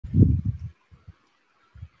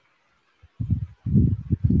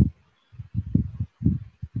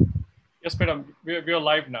Yes, madam. We are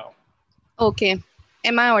live now. Okay.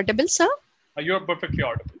 Am I audible, sir? You are perfectly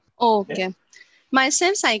audible. Okay.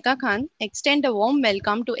 Myself, Saika Khan, extend a warm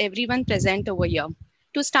welcome to everyone present over here.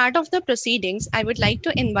 To start off the proceedings, I would like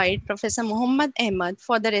to invite Professor Muhammad Ahmad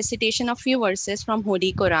for the recitation of few verses from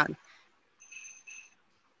Holy Quran.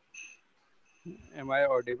 Am I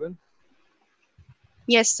audible?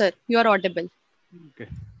 Yes, sir. You are audible. Okay.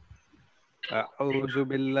 أعوذ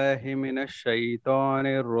بالله من الشيطان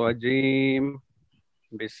الرجيم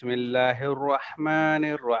بسم الله الرحمن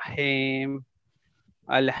الرحيم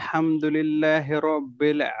الحمد لله رب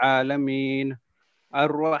العالمين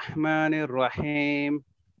الرحمن الرحيم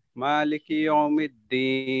مالك يوم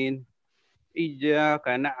الدين إياك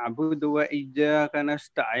نعبد وإياك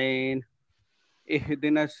نستعين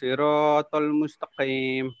اهدنا الصراط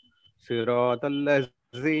المستقيم صراط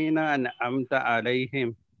الذين أنعمت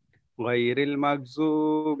عليهم غير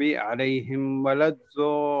المغضوب عليهم ولا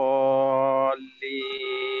الضالين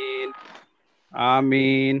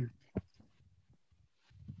آمين.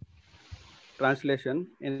 Translation: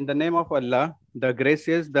 In the name of Allah, the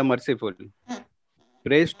gracious, the merciful.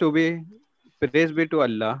 Praise be to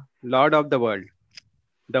Allah, Lord of the world,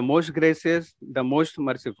 the most gracious, the most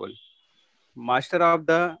merciful, Master of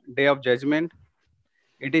the day of judgment.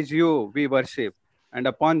 It is you we worship, and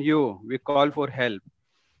upon you we call for help.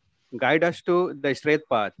 Guide us to the straight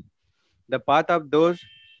path, the path of those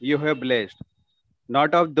you have blessed,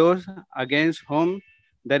 not of those against whom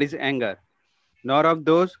there is anger, nor of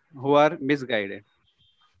those who are misguided.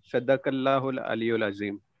 Sadaqallahul Aliyul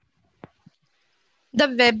Azim. The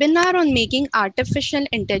webinar on making artificial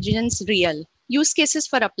intelligence real, use cases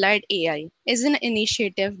for applied AI, is an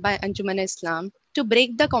initiative by Anjuman-I-Islam to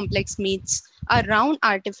break the complex myths around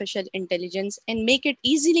artificial intelligence and make it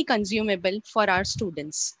easily consumable for our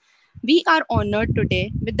students. We are honored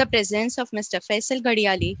today with the presence of Mr. Faisal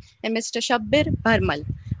Ghadially and Mr. Shabbir Bharmal.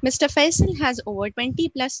 Mr. Faisal has over 20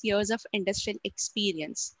 plus years of industrial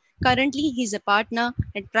experience. Currently, he is a partner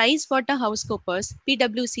at PricewaterhouseCoopers,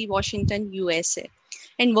 PwC, Washington, USA,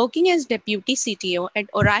 and working as Deputy CTO at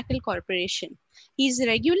Oracle Corporation. He is a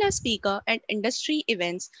regular speaker at industry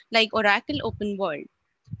events like Oracle Open World.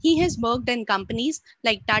 He has worked in companies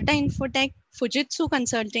like Tata Infotech, Fujitsu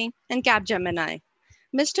Consulting, and Capgemini.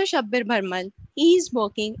 Mr. Shabbir Bharmal, he is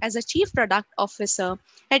working as a Chief Product Officer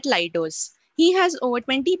at Leidos. He has over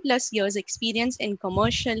 20 plus years experience in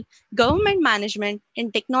commercial, government management,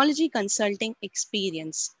 and technology consulting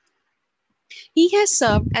experience. He has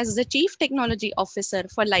served as the Chief Technology Officer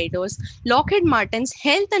for Leidos, Lockheed Martin's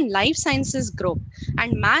Health and Life Sciences Group,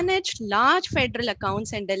 and managed large federal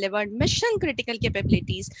accounts and delivered mission-critical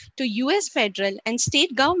capabilities to US federal and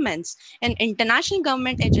state governments and international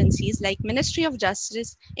government agencies like Ministry of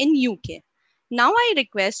Justice in UK. Now I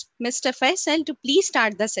request Mr. Faisal to please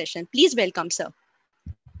start the session. Please welcome, sir.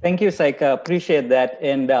 Thank you, Saika. Appreciate that.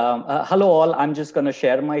 And hello, all. I'm just going to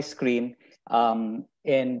share my screen.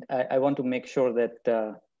 And I want to make sure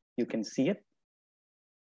that you can see it.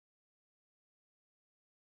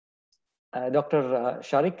 Dr.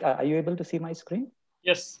 Sharik, are you able to see my screen?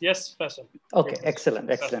 Yes, Faisal. Okay, excellent.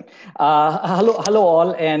 Hello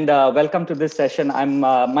all, and welcome to this session.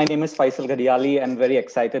 My name is Faisal Ghadially. I'm very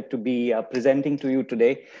excited to be presenting to you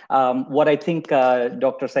today. What I think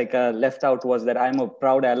Dr. Saika left out was that I'm a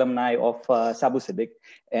proud alumni of Sabu Siddiq,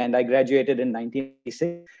 and I graduated in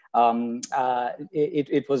 1986.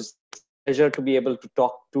 It was a pleasure to be able to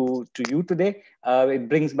talk to you today. It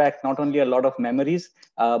brings back not only a lot of memories,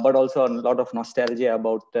 but also a lot of nostalgia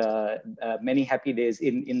about many happy days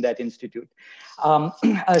in that institute.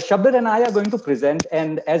 Shabbir and I are going to present,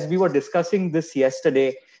 and as we were discussing this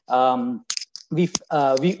yesterday, we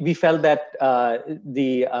felt that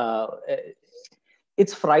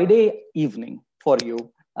it's Friday evening for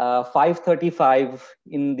you, 5:35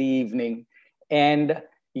 in the evening, and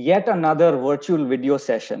yet another virtual video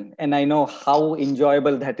session. And I know how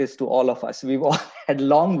enjoyable that is to all of us. We've all had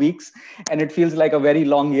long weeks, and it feels like a very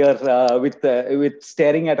long year with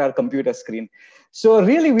staring at our computer screen. So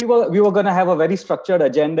really, we were going to have a very structured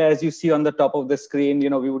agenda, as you see on the top of the screen. You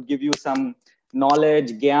know, we would give you some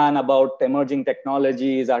knowledge, gyan about emerging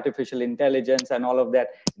technologies, artificial intelligence, and all of that.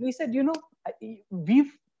 We said, you know,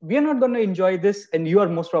 we're not going to enjoy this, and you are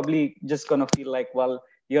most probably just going to feel like, well,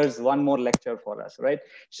 here's one more lecture for us, right?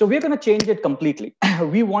 So we're going to change it completely.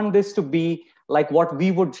 We want this to be like what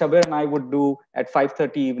Shabbir and I would do at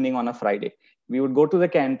 5:30 evening on a Friday. We would go to the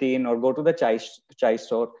canteen or go to the chai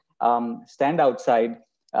store, stand outside,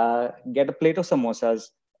 get a plate of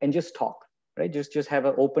samosas, and just talk, right? Just have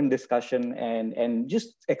an open discussion and just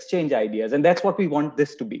exchange ideas. And that's what we want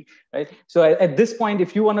this to be, right? So at this point,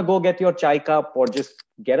 if you want to go get your chai cup or just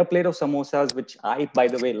get a plate of samosas, which I, by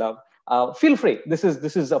the way, love, feel free. This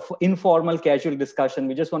is a informal, casual discussion.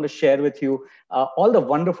 We just want to share with you all the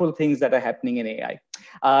wonderful things that are happening in AI.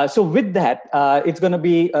 So with that, it's going to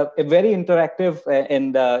be a very interactive,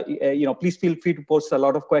 and please feel free to post a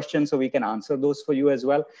lot of questions so we can answer those for you as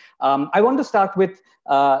well. I want to start with,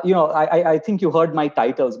 I think you heard my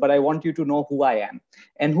titles, but I want you to know who I am.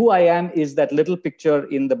 And who I am is that little picture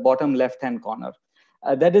in the bottom left-hand corner.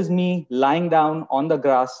 That is me lying down on the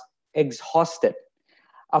grass, exhausted,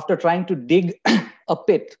 after trying to dig a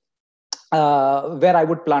pit where I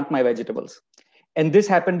would plant my vegetables. And this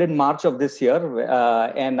happened in March of this year.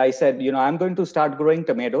 And I said, I'm going to start growing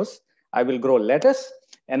tomatoes. I will grow lettuce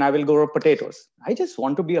and I will grow potatoes. I just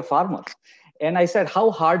want to be a farmer. And I said,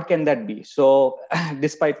 how hard can that be? So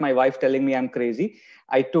despite my wife telling me I'm crazy,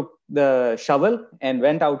 I took the shovel and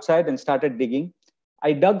went outside and started digging.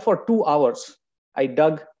 I dug for 2 hours. I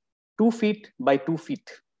dug 2 feet by 2 feet.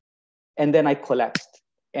 And then I collapsed.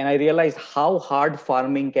 And I realized how hard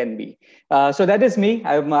farming can be. So that is me.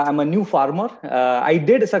 I'm a new farmer. I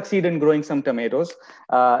did succeed in growing some tomatoes.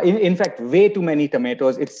 In fact, way too many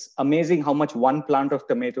tomatoes. It's amazing how much one plant of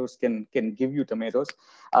tomatoes can give you tomatoes.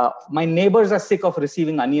 My neighbors are sick of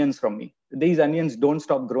receiving onions from me. These onions don't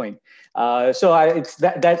stop growing. So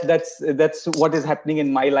that's what is happening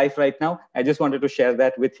in my life right now. I just wanted to share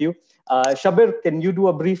that with you. Shabbir, can you do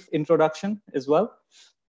a brief introduction as well?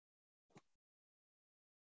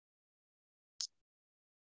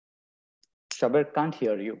 Shabbir can't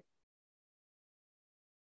hear you.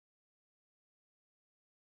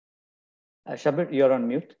 Shabbir, you're on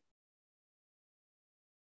mute.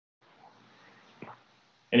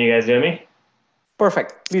 Can you guys hear me?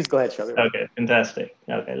 Perfect. Please go ahead, Shabbir. Okay, fantastic.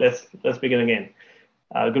 Okay, let's begin again.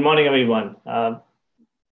 Good morning, everyone.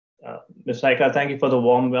 Ms. Saika, thank you for the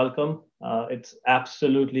warm welcome. It's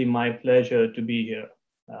absolutely my pleasure to be here.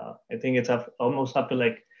 I think it's almost up to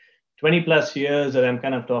like 20 plus years that I'm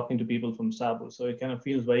kind of talking to people from Sabu. So it kind of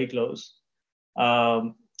feels very close.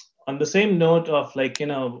 On the same note of like,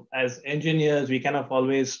 as engineers, we kind of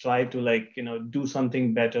always try to do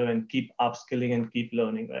something better and keep upskilling and keep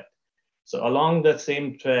learning, right? So along that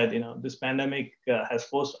same thread, this pandemic has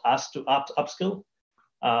forced us to upskill.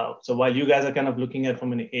 So while you guys are kind of looking at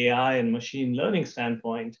from an AI and machine learning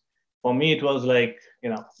standpoint, for me, it was like,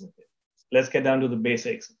 let's get down to the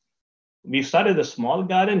basics. We've started a small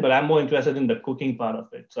garden, but I'm more interested in the cooking part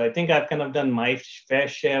of it. So I think I've kind of done my fair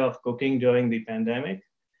share of cooking during the pandemic.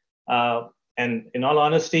 And in all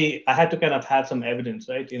honesty, I had to kind of have some evidence,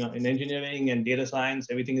 right? In engineering and data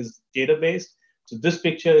science, everything is data-based. So this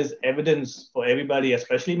picture is evidence for everybody,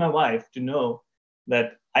 especially my wife, to know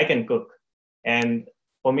that I can cook. And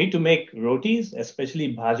for me to make rotis,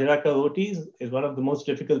 especially bhajra ka rotis, is one of the most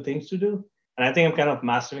difficult things to do. And I think I'm kind of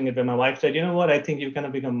mastering it. When my wife said, you know what, I think you've kind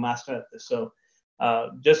of become a master at this. So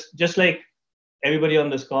just like everybody on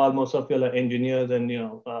this call, most of you are engineers and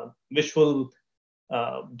visual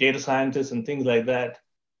data scientists and things like that.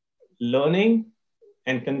 Learning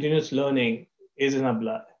and continuous learning is in our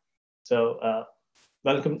blood. So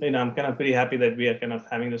welcome. I'm kind of pretty happy that we are kind of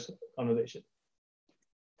having this conversation.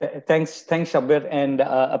 Thanks, Shabbir, and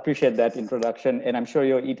appreciate that introduction. And I'm sure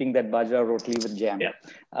you're eating that bajra roti with jam, yeah.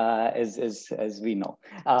 As we know.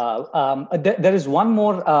 There is one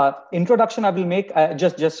more introduction I will make,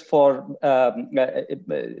 just for,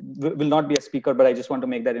 will not be a speaker, but I just want to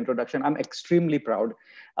make that introduction. I'm extremely proud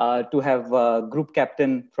to have Group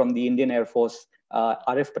Captain from the Indian Air Force,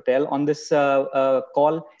 Arif Patel, on this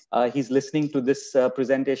call. He's listening to this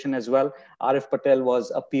presentation as well. Arif Patel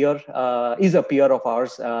was a peer, is a peer of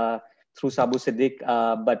ours through Sabu Siddiq,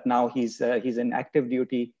 but now he's in active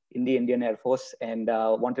duty in the Indian Air Force, and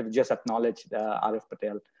wanted to just acknowledge Arif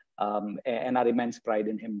Patel and our immense pride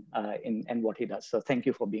in him and what he does. So thank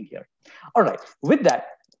you for being here. All right, with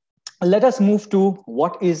that, let us move to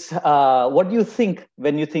what do you think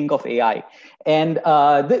when you think of AI? And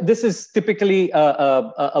this is typically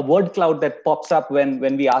a word cloud that pops up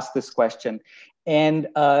when we ask this question. And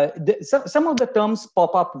some of the terms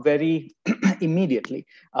pop up very immediately.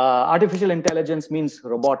 Artificial intelligence means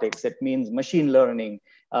robotics. It means machine learning.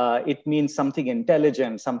 It means something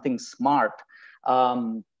intelligent, something smart.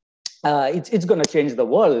 It's going to change the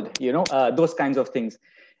world, those kinds of things.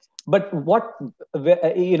 But what,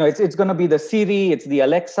 it's going to be the Siri, it's the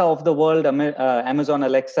Alexa of the world, Amazon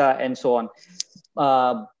Alexa, and so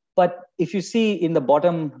on. But if you see in the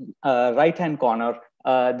bottom right-hand corner,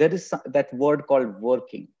 there is that word called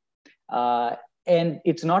working. And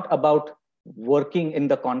it's not about working in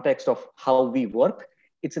the context of how we work.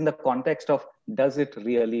 It's in the context of, does it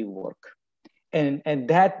really work? And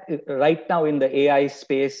that right now in the AI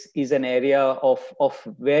space is an area of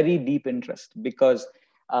very deep interest, because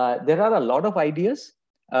there are a lot of ideas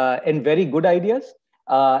and very good ideas.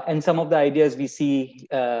 And some of the ideas we see,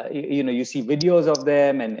 you see videos of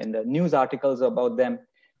them and the news articles about them.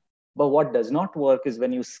 But what does not work is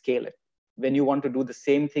when you scale it, when you want to do the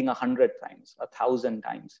same thing 100 times, 1,000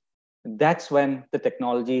 times. That's when the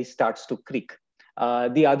technology starts to creak.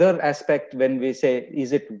 The other aspect, when we say,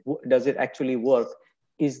 does it actually work,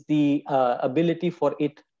 is the ability for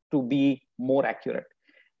it to be more accurate.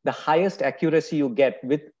 The highest accuracy you get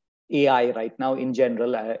with AI right now, in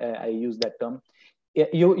general, I use that term,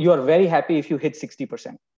 you are very happy if you hit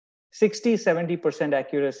 60%. 60-70%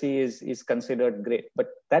 accuracy is considered great, but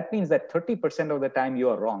that means that 30% of the time you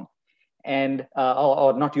are wrong. And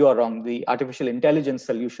or not you are wrong, the artificial intelligence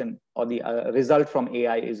solution or the result from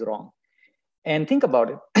AI is wrong. And think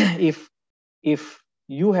about it. If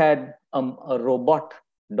you had a robot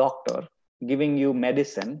doctor giving you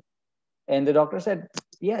medicine, and the doctor said,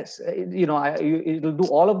 yes, it'll do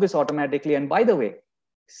all of this automatically, and by the way,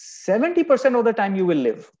 70% of the time you will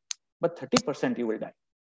live, but 30% you will die.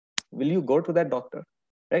 Will you go to that doctor?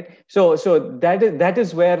 Right? So that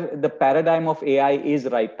is where the paradigm of AI is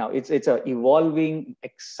right now. It's an evolving,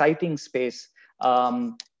 exciting space.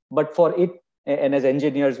 But for it, and as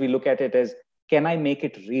engineers, we look at it as, can I make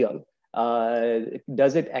it real?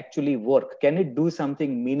 Does it actually work? Can it do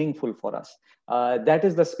something meaningful for us? That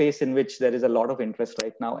is the space in which there is a lot of interest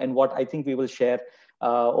right now. And what I think we will share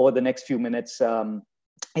over the next few minutes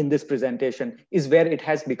in this presentation is where it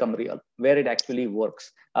has become real, where it actually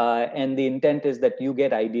works. And the intent is that you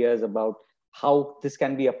get ideas about how this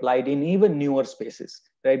can be applied in even newer spaces,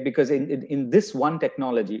 right? Because in this one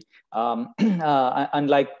technology,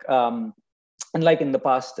 unlike in the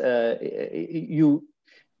past, the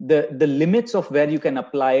limits of where you can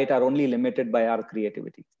apply it are only limited by our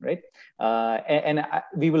creativity, right? And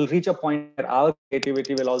we will reach a point where our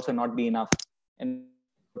creativity will also not be enough, and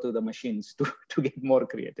to the machines to get more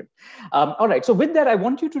creative. All right, so with that,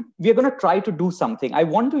 we're going to try to do something. I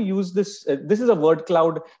want to use this. This is a word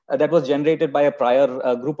cloud that was generated by a prior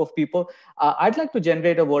group of people. I'd like to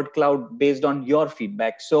generate a word cloud based on your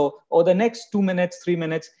feedback. So over the next 2 minutes, 3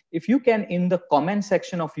 minutes, if you can, in the comment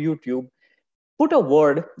section of YouTube, put a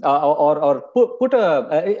word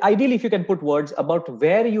ideally, if you can put words about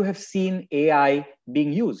where you have seen AI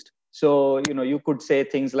being used. So, you could say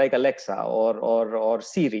things like Alexa or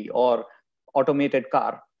Siri or automated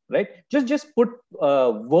car, right? Just put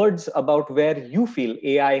words about where you feel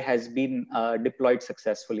AI has been deployed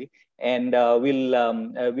successfully, and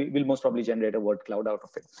we'll most probably generate a word cloud out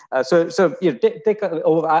of it. Take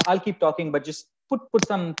I'll keep talking, but just put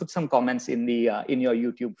some comments in your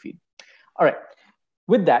YouTube feed. All right.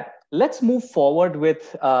 With that, let's move forward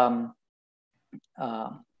with.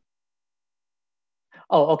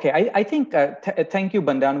 Oh, okay. I think, thank you,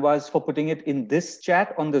 Bandanwas, for putting it in this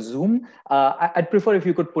chat on the Zoom. I'd prefer if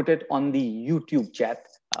you could put it on the YouTube chat.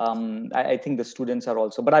 I think the students are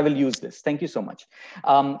also, but I will use this. Thank you so much.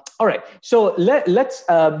 All right. So let's,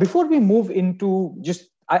 before we move into just,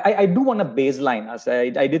 I do want to baseline us. I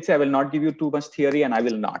did say I will not give you too much theory, and I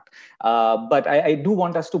will not. But I do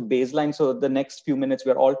want us to baseline, so the next few minutes,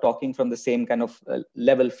 we're all talking from the same kind of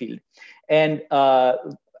level field. And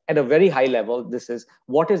at a very high level, this is,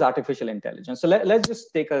 what is artificial intelligence? So let's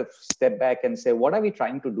just take a step back and say, what are we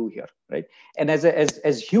trying to do here, right? And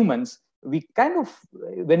as humans, we kind of,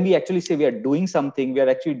 when we actually say we are doing something, we are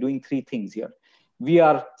actually doing three things here. We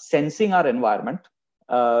are sensing our environment.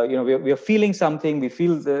 We are feeling something. We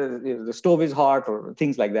feel the stove is hot or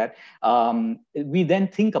things like that. We then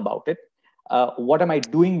think about it. What am I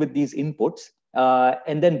doing with these inputs?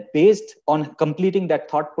 And then based on completing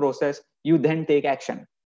that thought process, you then take action.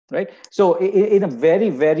 Right. So in a very,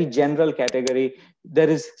 very general category, there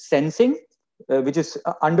is sensing, which is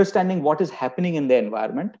understanding what is happening in the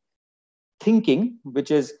environment. Thinking,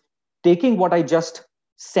 which is taking what I just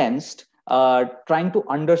sensed, trying to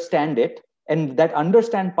understand it. And that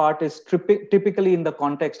understand part is typically in the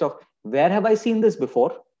context of, where have I seen this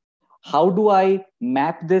before? How do I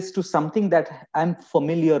map this to something that I'm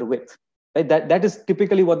familiar with? Right? That is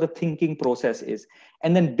typically what the thinking process is.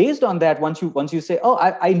 And then based on that, once you say, oh,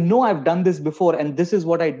 I know I've done this before, and this is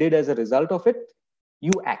what I did as a result of it,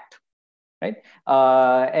 you act, right?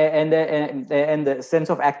 And the sense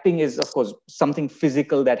of acting is, of course, something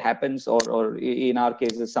physical that happens, or in our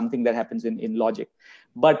case, is something that happens in logic.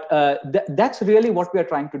 But that's really what we are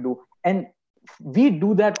trying to do. And we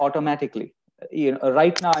do that automatically.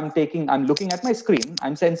 Right now I'm looking at my screen,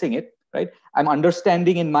 I'm sensing it. right? I'm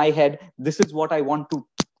understanding in my head, this is what I want to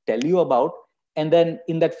tell you about. And then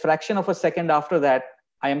in that fraction of a second after that,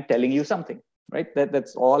 I am telling you something, right?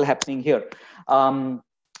 That's all happening here.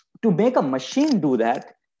 To make a machine do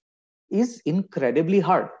that is incredibly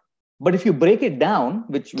hard. But if you break it down,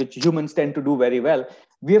 which humans tend to do very well,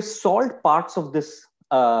 we have solved parts of this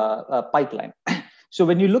pipeline. So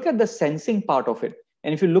when you look at the sensing part of it,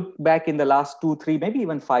 and if you look back in the last 2, 3, maybe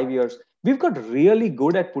even 5 years, we've got really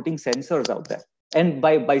good at putting sensors out there. And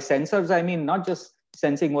by sensors, I mean not just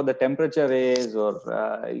sensing what the temperature is, or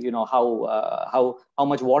how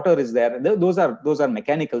much water is there. Those are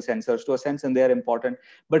mechanical sensors to a sense, and they're important.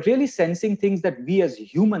 But really sensing things that we as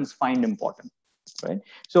humans find important, right?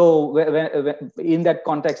 So in that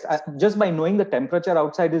context, just by knowing the temperature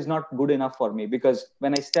outside is not good enough for me, because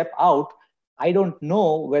when I step out, I don't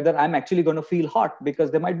know whether I'm actually going to feel hot,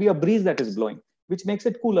 because there might be a breeze that is blowing, which makes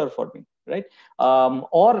it cooler for me, right?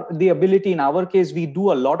 Or the ability, in our case, we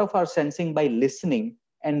do a lot of our sensing by listening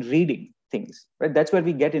and reading things, right? That's where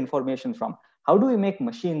we get information from. How do we make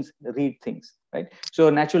machines read things, right?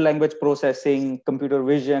 So natural language processing, computer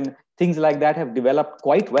vision, things like that have developed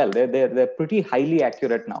quite well. They're pretty highly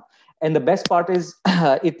accurate now. And the best part is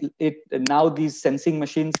now these sensing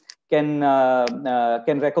machines can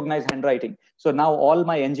recognize handwriting. So now all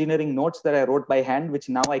my engineering notes that I wrote by hand, which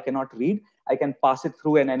now I cannot read, I can pass it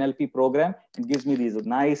through an NLP program and gives me these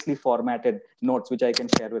nicely formatted notes, which I can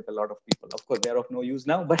share with a lot of people. Of course, they're of no use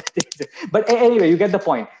now, but anyway, you get the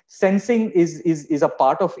point. Sensing is a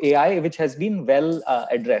part of AI which has been well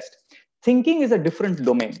addressed. Thinking is a different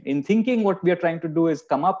domain. In thinking, what we are trying to do is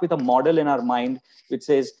come up with a model in our mind which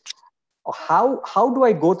says, how do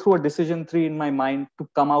I go through a decision tree in my mind to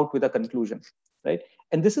come out with a conclusion, right?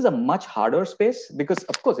 And this is a much harder space, because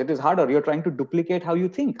of course it is harder. You're trying to duplicate how you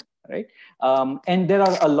think, right? And there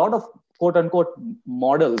are a lot of quote unquote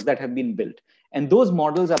models that have been built, and those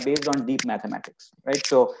models are based on deep mathematics, right?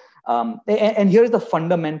 So and here's the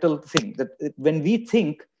fundamental thing, that when we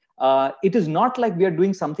think, it is not like we are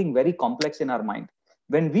doing something very complex in our mind.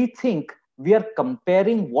 When we think, we are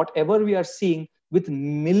comparing whatever we are seeing with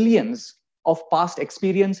millions of past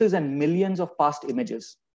experiences and millions of past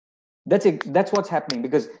images. That's it. That's what's happening.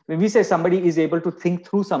 Because when we say somebody is able to think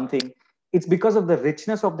through something, it's because of the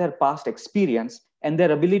richness of their past experience and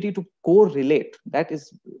their ability to correlate. That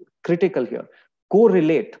is critical here.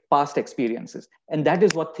 Correlate past experiences. And that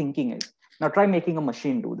is what thinking is. Now try making a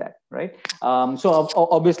machine do that, right? So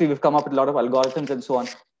obviously we've come up with a lot of algorithms and so on.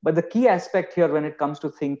 But the key aspect here when it comes to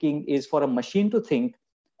thinking is, for a machine to think,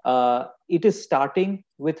 it is starting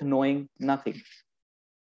with knowing nothing,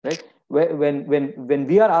 right? When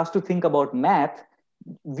we are asked to think about math,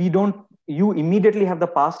 you immediately have the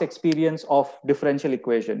past experience of differential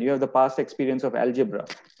equation. You have the past experience of algebra.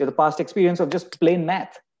 You have the past experience of just plain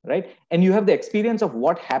math, right? And you have the experience of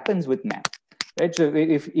what happens with math, right? So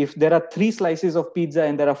if there are 3 slices of pizza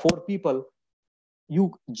and there are 4 people,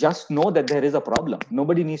 you just know that there is a problem.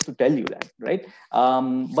 Nobody needs to tell you that, right?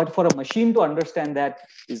 But for a machine to understand that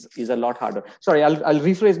is a lot harder. Sorry, I'll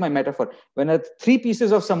rephrase my metaphor. When there are 3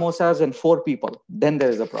 pieces of samosas and 4 people, then there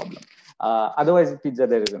is a problem. Otherwise, pizza,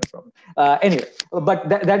 there isn't a problem. Anyway, but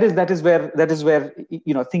that is where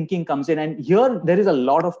thinking comes in. And here there is a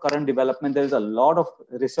lot of current development. There is a lot of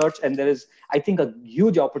research, and there is, I think, a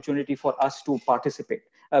huge opportunity for us to participate.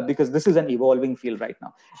 Because this is an evolving field right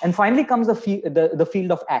now. And finally comes the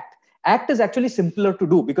field of ACT. ACT is actually simpler to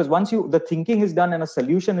do, because once the thinking is done and a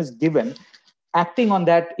solution is given, acting on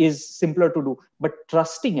that is simpler to do. But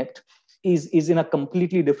trusting it is in a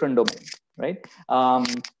completely different domain, right?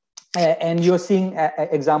 And you're seeing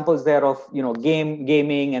examples there of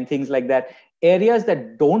gaming and things like that, areas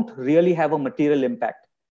that don't really have a material impact.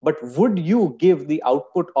 But would you give the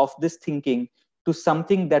output of this thinking to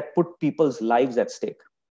something that put people's lives at stake?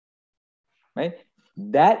 Right?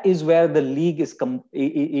 That is where the league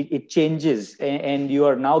it changes, and you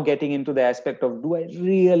are now getting into the aspect of, do I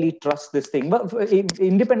really trust this thing? But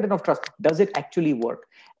independent of trust, does it actually work?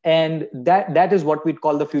 And that is what we'd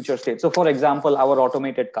call the future state. So for example, our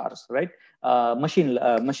automated cars, right?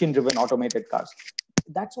 Machine driven automated cars.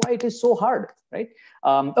 That's why it is so hard, right?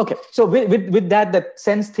 Okay, so with that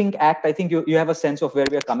sense, think, act, I think you have a sense of where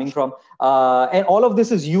we are coming from. And all of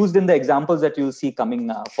this is used in the examples that you'll see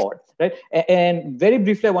coming forward, right? And very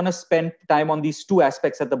briefly, I want to spend time on these 2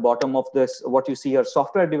 aspects at the bottom of this, what you see here,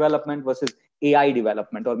 software development versus AI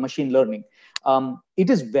development or machine learning. It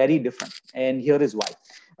is very different, and here is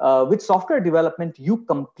why. With software development, you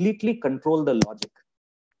completely control the logic,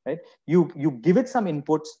 right? You give it some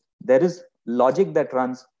inputs, there is logic that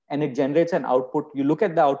runs, and it generates an output. You look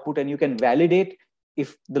at the output and you can validate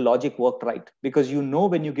if the logic worked right, because you know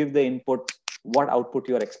when you give the input, what output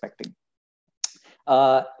you're expecting.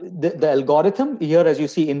 The algorithm here, as you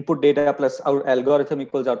see, input data plus our algorithm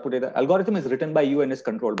equals output data. Algorithm is written by you and is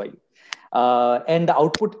controlled by you. And the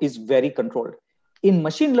output is very controlled. In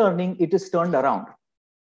machine learning, it is turned around.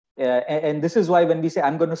 And this is why when we say,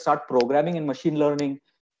 I'm going to start programming in machine learning,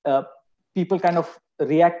 people kind of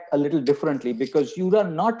react a little differently, because you are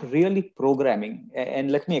not really programming.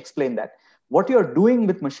 And let me explain that. What you're doing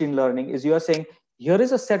with machine learning is you're saying, here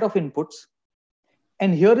is a set of inputs,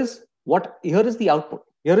 and here is the output.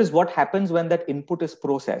 Here is what happens when that input is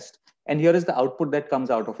processed, and here is the output that comes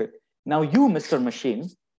out of it. Now you, Mr. Machine,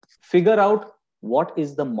 figure out what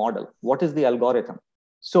is the model, what is the algorithm.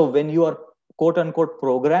 So when you are quote unquote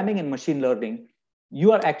programming in machine learning,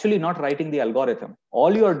 you are actually not writing the algorithm.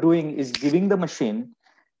 All you are doing is giving the machine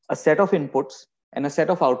a set of inputs and a set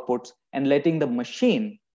of outputs and letting the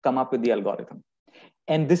machine come up with the algorithm.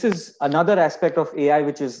 And this is another aspect of AI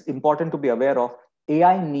which is important to be aware of.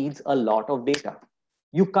 AI needs a lot of data.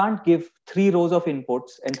 You can't give 3 rows of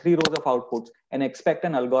inputs and 3 rows of outputs and expect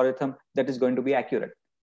an algorithm that is going to be accurate.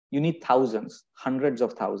 You need thousands, hundreds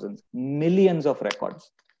of thousands, millions of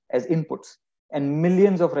records as inputs and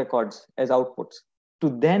millions of records as outputs to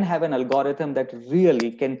then have an algorithm that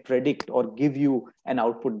really can predict or give you an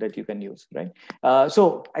output that you can use, right?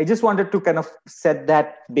 So I just wanted to kind of set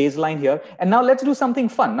that baseline here. And now let's do something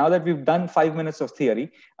fun. Now that we've done 5 minutes of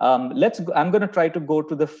theory, I'm going to try to go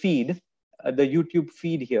to the feed, the YouTube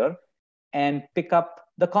feed here, and pick up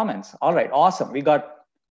the comments. All right, awesome. We got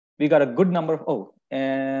a good number of,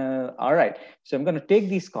 all right. So I'm going to take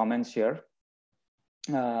these comments here,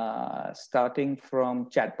 starting from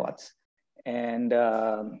chatbots. And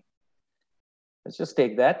let's just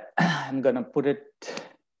take that. I'm going to put it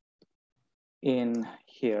in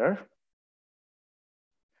here.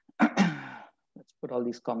 Let's put all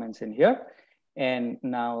these comments in here. And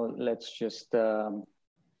now let's just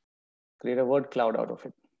create a word cloud out of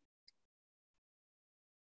it.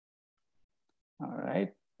 All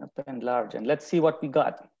right, up and large. And let's see what we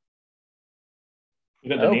got.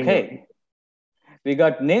 Okay. We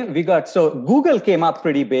got, so Google came up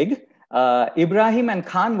pretty big. Ibrahim and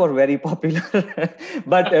Khan were very popular,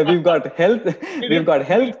 but we've got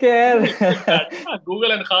healthcare.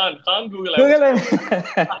 Google and Khan, Google.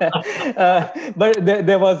 But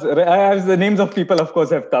there was, as the names of people, of course,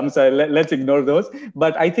 have come, so let's ignore those.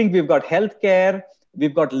 But I think we've got healthcare,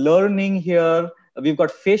 we've got learning here, we've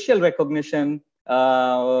got facial recognition.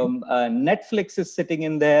 Netflix is sitting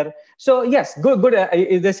in there. So yes, good.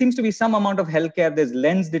 There seems to be some amount of healthcare. There's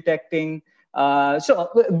lens detecting. So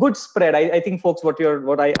good spread. I think, folks, what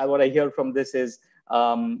I hear from this is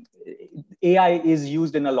AI is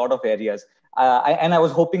used in a lot of areas. And I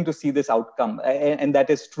was hoping to see this outcome, and that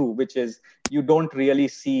is true, which is you don't really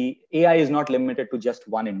see AI is not limited to just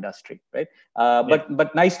one industry, right?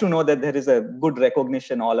 But nice to know that there is a good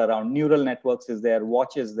recognition all around. Neural networks is there,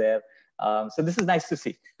 watch is there. So this is nice to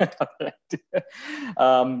see. Faisal,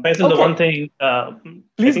 the one thing,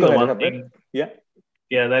 please go ahead.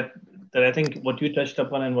 Yeah, that I think what you touched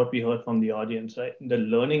upon and what we heard from the audience, right? The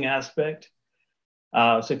learning aspect.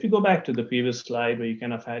 So if you go back to the previous slide where you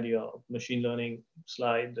kind of had your machine learning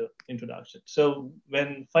slide, the introduction. So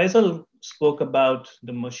when Faisal spoke about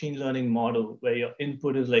the machine learning model, where your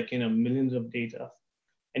input is like, millions of data,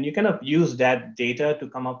 and you kind of use that data to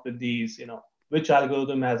come up with these, which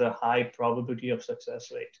algorithm has a high probability of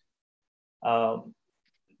success rate.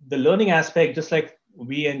 The learning aspect, just like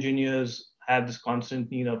we engineers have this constant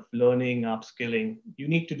need of learning, upskilling, you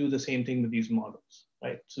need to do the same thing with these models,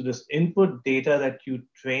 right? So this input data that you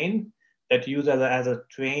train, that you use as a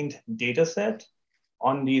trained data set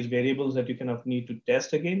on these variables that you kind of need to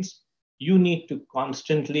test against, you need to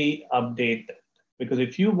constantly update that. Because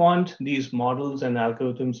if you want these models and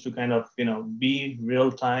algorithms to kind of, be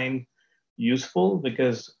real-time useful,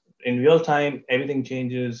 because in real time, everything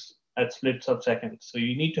changes at splits of seconds. So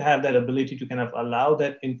you need to have that ability to kind of allow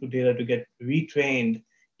that input data to get retrained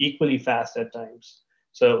equally fast at times.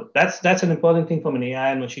 So that's an important thing from an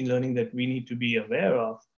AI and machine learning that we need to be aware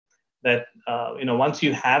of, that, once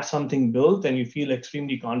you have something built and you feel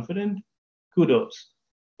extremely confident, kudos.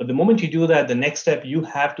 But the moment you do that, the next step, you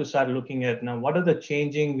have to start looking at, now, what are the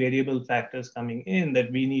changing variable factors coming in that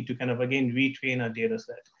we need to kind of, again, retrain our data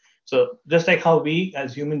set. So just like how we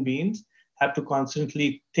as human beings have to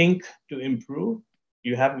constantly think to improve,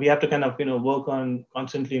 we have to kind of, work on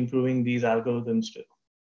constantly improving these algorithms too.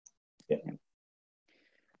 Yeah.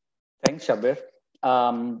 Thanks, Shabbir.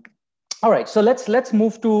 All right, so let's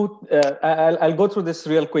move to. I'll go through this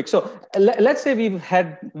real quick. So let's say we've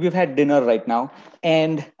had dinner right now,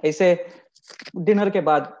 and I say, dinner ke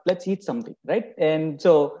baad, let's eat something, right? And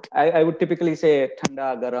so I would typically say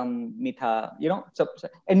thanda, garam, mitha,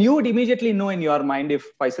 and you would immediately know in your mind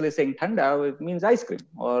if Faisal is saying thanda, it means ice cream,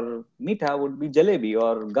 or mitha would be jalebi,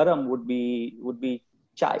 or garam would be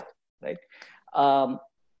chai, right?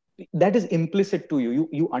 That is implicit to you.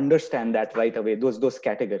 You understand that right away, those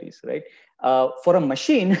categories, right? For a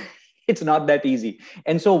machine, it's not that easy.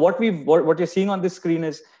 And so what you're seeing on this screen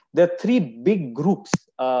is there are three big groups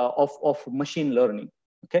of machine learning.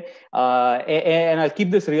 Okay, and I'll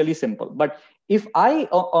keep this really simple. But if I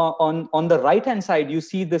on the right hand side, you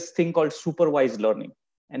see this thing called supervised learning,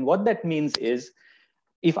 and what that means is,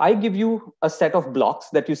 if I give you a set of blocks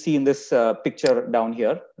that you see in this picture down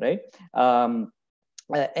here, right?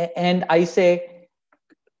 And I say,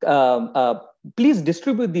 please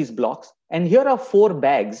distribute these blocks. And here are 4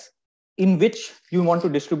 bags in which you want to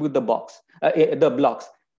distribute the blocks.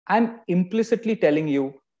 I'm implicitly telling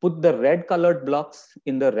you, put the red colored blocks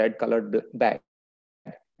in the red colored bag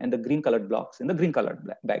and the green colored blocks in the green colored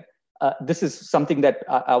bag. This is something that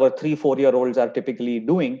our 3-4-year-olds are typically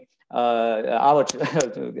doing. Our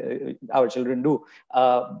children do,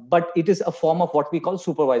 but it is a form of what we call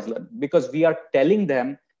supervised learning, because we are telling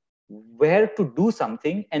them where to do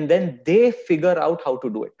something and then they figure out how to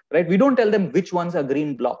do it, right? We don't tell them which ones are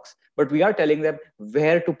green blocks, but we are telling them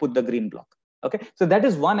where to put the green block. Okay, so that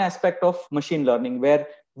is one aspect of machine learning, where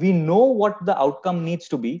we know what the outcome needs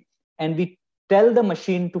to be and we tell the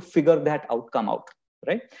machine to figure that outcome out,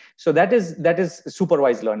 right? So that is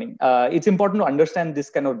supervised learning. It's important to understand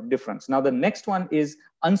this kind of difference. Now, the next one is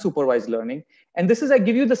unsupervised learning. And this is, I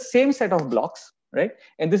give you the same set of blocks, right?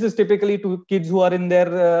 And this is typically to kids who are in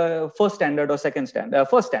their first standard or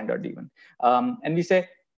first standard even. And we say,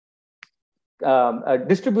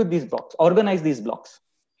 distribute these blocks, organize these blocks.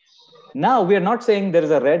 Now, we are not saying there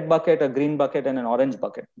is a red bucket, a green bucket, and an orange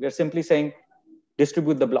bucket. We are simply saying,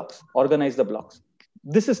 distribute the blocks, organize the blocks.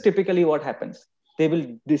 This is typically what happens. They will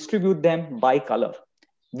distribute them by color.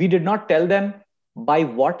 We did not tell them by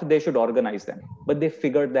what they should organize them, but they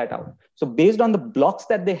figured that out. So based on the blocks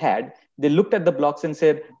that they had, they looked at the blocks and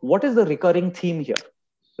said, what is the recurring theme here,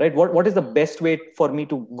 right? What is the best way for me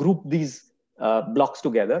to group these blocks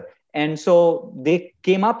together? And so they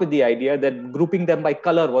came up with the idea that grouping them by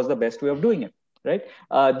color was the best way of doing it, right?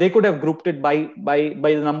 They could have grouped it by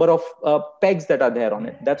the number of pegs that are there on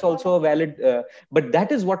it. That's also a valid, but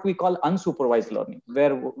that is what we call unsupervised learning,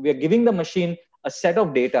 where we are giving the machine a set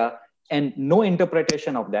of data and no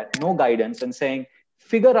interpretation of that, no guidance, and saying,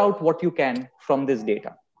 figure out what you can from this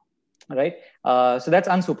data, right? So that's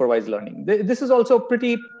unsupervised learning. This is also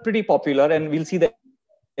pretty popular, and we'll see the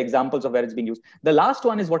examples of where it's being used. The last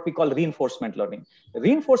one is what we call reinforcement learning.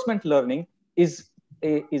 Reinforcement learning is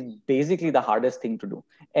basically the hardest thing to do.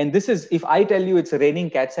 And this is, if I tell you it's raining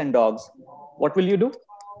cats and dogs, what will you do?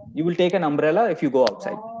 You will take an umbrella if you go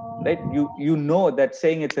outside, right? You know that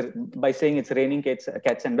by saying it's raining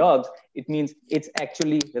cats and dogs, it means it's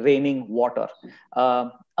actually raining water. A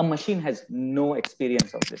machine has no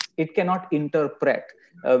experience of this. It cannot interpret.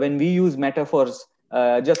 When we use metaphors,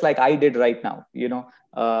 just like I did right now,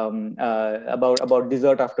 about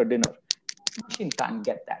dessert after dinner, machine can't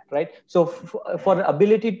get that, right? So for the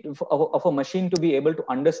ability of a machine to be able to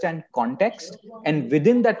understand context and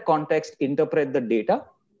within that context interpret the data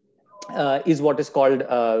is what is called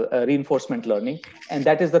reinforcement learning, and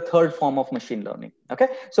that is the third form of machine learning. Okay,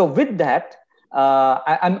 so with that,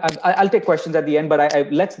 I'll take questions at the end,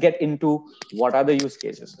 but let's get into what are the use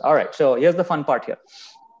cases. All right, so here's the fun part here.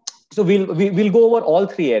 So we'll go over all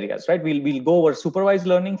 3 areas, right? We'll go over supervised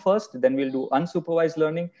learning first, then we'll do unsupervised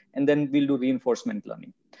learning, and then we'll do reinforcement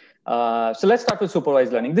learning. So let's start with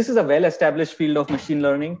supervised learning. This is a well-established field of machine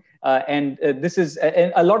learning, and this is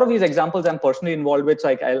and a lot of these examples I'm personally involved with,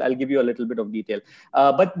 so I'll give you a little bit of detail.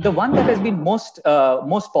 But the one that has been most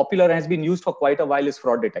popular and has been used for quite a while is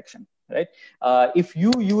fraud detection, right? If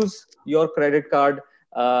you use your credit card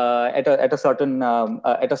at a certain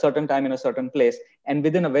time in a certain place, and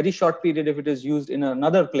within a very short period, if it is used in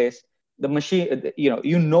another place, the machine,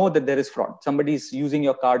 you know that there is fraud. Somebody's using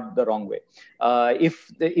your card the wrong way.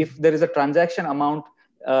 If there is a transaction amount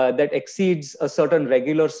that exceeds a certain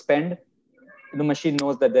regular spend, the machine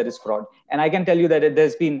knows that there is fraud. And I can tell you that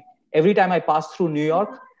there's been, every time I pass through New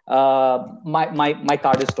York, my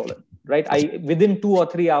card is stolen. Right? Within 2 or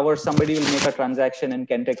 3 hours, somebody will make a transaction in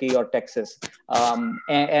Kentucky or Texas, and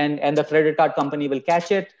the credit card company will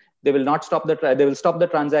catch it. They will not stop they will stop the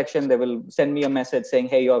transaction. They will send me a message saying,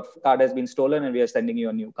 "Hey, your card has been stolen, and we are sending you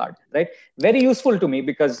a new card." Right? Very useful to me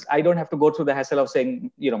because I don't have to go through the hassle of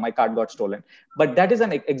saying, my card got stolen. But that is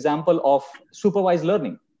an example of supervised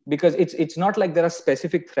learning, because it's not like there are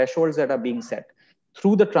specific thresholds that are being set.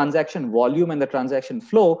 Through the transaction volume and the transaction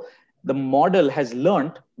flow, the model has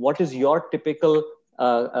learned what is your typical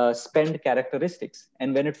spend characteristics.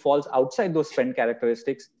 And when it falls outside those spend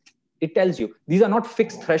characteristics, it tells you. These are not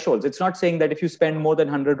fixed thresholds. It's not saying that if you spend more than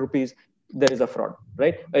 100 rupees, there is a fraud,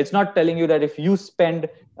 right? It's not telling you that if you spend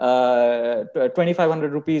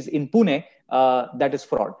 2,500 rupees in Pune, that is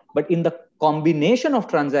fraud. But in the combination of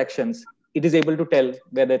transactions, it is able to tell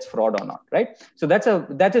whether it's fraud or not, right? So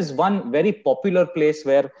that is one very popular place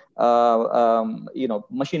where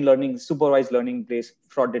machine learning, supervised learning based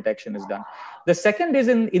fraud detection is done. The second is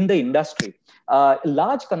in the industry.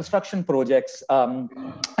 Large construction projects, and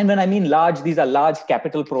when I mean large, these are large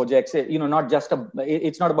capital projects. Not just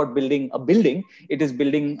it's not about building a building; it is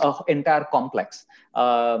building an entire complex.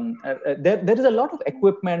 There is a lot of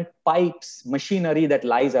equipment, pipes, machinery that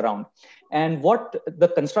lies around. And what the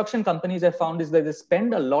construction companies have found is that they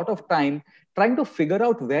spend a lot of time trying to figure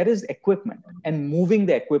out where is equipment and moving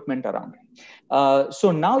the equipment around.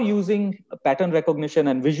 So now using pattern recognition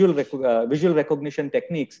and visual recognition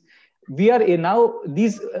techniques, we are now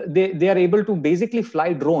they are able to basically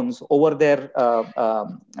fly drones over their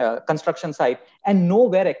construction site and know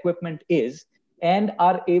where equipment is. And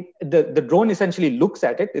the drone essentially looks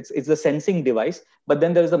at it. It's the sensing device, but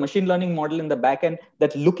then there is a machine learning model in the back end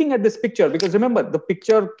that looking at this picture, because remember, the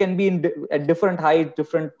picture can be at different heights,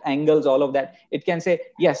 different angles, all of that. It can say,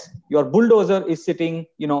 yes, your bulldozer is sitting,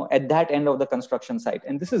 at that end of the construction site.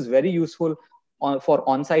 And this is very useful for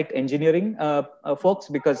on-site engineering folks,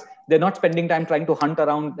 because they're not spending time trying to hunt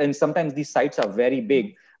around. And sometimes these sites are very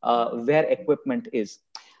big where equipment is.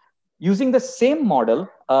 Using the same model,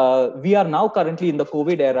 we are now currently in the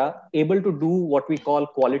COVID era able to do what we call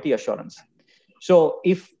quality assurance. So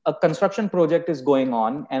if a construction project is going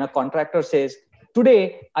on and a contractor says,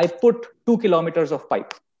 today I put 2 kilometers of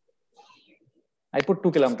pipe.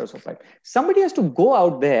 Somebody has to go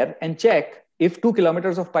out there and check if 2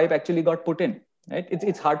 kilometers of pipe actually got put in. Right?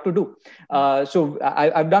 It's hard to do. So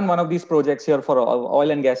I've done one of these projects here for oil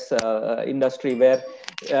and gas industry where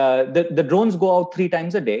the drones go out 3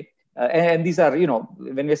 times a day. And these are,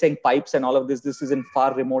 when we're saying pipes and all of this is in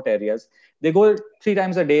far remote areas. They go 3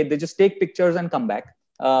 times a day. They just take pictures and come back.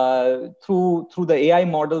 Through the AI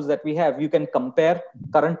models that we have, you can compare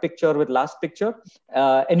current picture with last picture.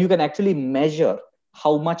 And you can actually measure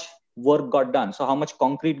how much work got done. So how much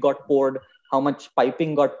concrete got poured, how much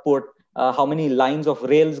piping got put, how many lines of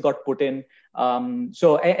rails got put in. And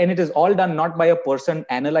it is all done not by a person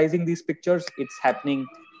analyzing these pictures. It's happening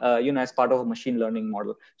as part of a machine learning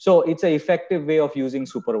model. So it's an effective way of using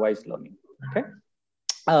supervised learning. Okay.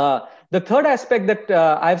 The third aspect that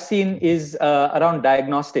I've seen is around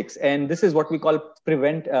diagnostics. And this is what we call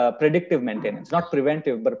predictive maintenance, not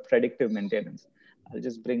preventive, but predictive maintenance. I'll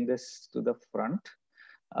just bring this to the front.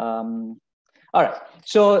 All right.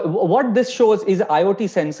 So what this shows is IoT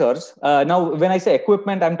sensors. Now, when I say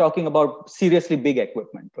equipment, I'm talking about seriously big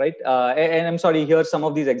equipment, right? And I'm sorry, here some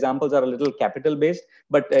of these examples are a little capital based,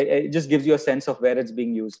 but it just gives you a sense of where it's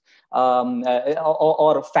being used.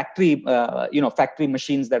 Or factory, factory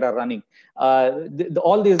machines that are running.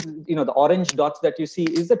 All these, the orange dots that you see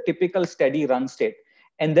is the typical steady run state.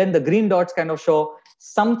 And then the green dots kind of show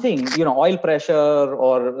something, oil pressure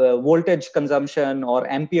or voltage consumption or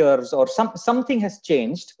amperes or something has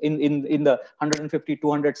changed in the 150,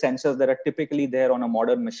 200 sensors that are typically there on a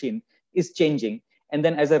modern machine is changing. And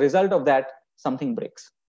then as a result of that, something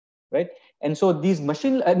breaks, right? And so these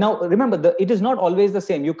now remember, it is not always the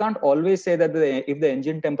same. You can't always say that if the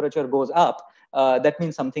engine temperature goes up, that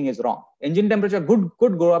means something is wrong. Engine temperature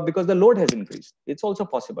could go up because the load has increased. It's also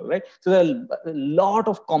possible, right? So there are a lot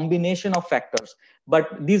of combination of factors.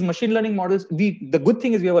 But these machine learning models, the good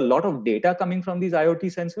thing is we have a lot of data coming from these IoT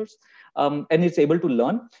sensors, and it's able to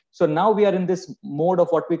learn. So now we are in this mode of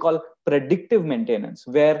what we call predictive maintenance,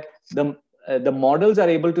 where the models are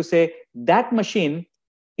able to say that machine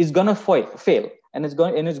is going to fail. And it's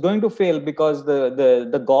going to fail because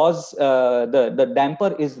the gauze, the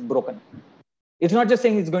damper is broken. It's not just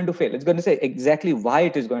saying it's going to fail. It's going to say exactly why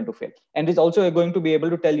it is going to fail. And it's also going to be able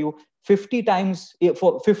to tell you 50 times,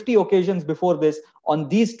 for 50 occasions before this, on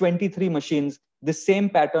these 23 machines, the same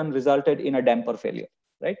pattern resulted in a damper failure,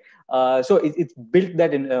 right? So it's built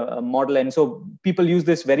that in a model. And so people use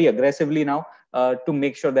this very aggressively now to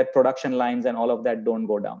make sure that production lines and all of that don't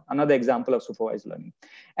go down. Another example of supervised learning.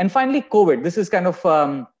 And finally, COVID. This is kind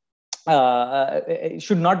of... it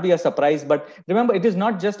should not be a surprise, but remember, it is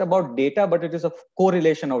not just about data, but it is a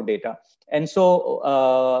correlation of data. And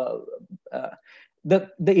so the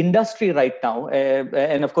industry right now,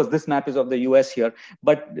 and of course this map is of the US here,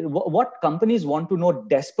 but what companies want to know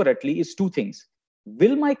desperately is two things.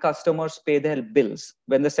 Will my customers pay their bills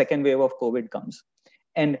when the second wave of COVID comes?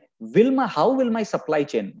 And how will my supply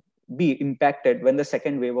chain be impacted when the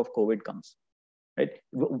second wave of COVID comes? Right?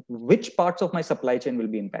 Which parts of my supply chain will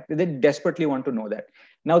be impacted? They desperately want to know that.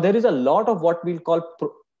 Now, there is a lot of what we'll call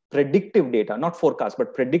predictive data, not forecast,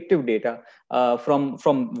 but predictive data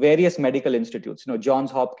from various medical institutes,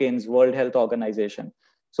 Johns Hopkins, World Health Organization.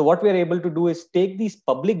 So what we're able to do is take these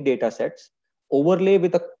public data sets, overlay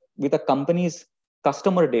with a company's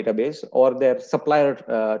customer database or their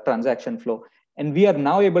supplier transaction flow. And we are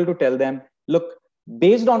now able to tell them, look,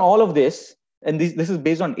 based on all of this, and this is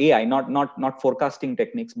based on AI, not forecasting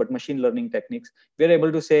techniques, but machine learning techniques, we're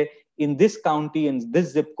able to say, in this county, in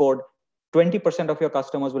this zip code, 20% of your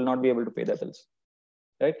customers will not be able to pay their bills,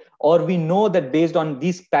 right? Or we know that based on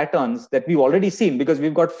these patterns that we've already seen, because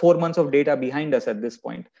we've got 4 months of data behind us at this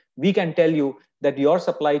point, we can tell you that your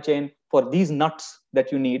supply chain for these nuts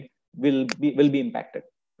that you need will be impacted,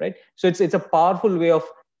 right? So it's a powerful way of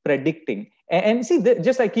predicting. And see,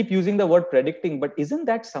 I keep using the word predicting, but isn't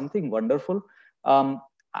that something wonderful?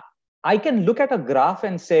 I can look at a graph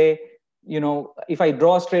and say, if I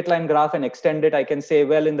draw a straight line graph and extend it, I can say,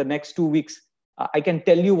 well, in the next 2 weeks, I can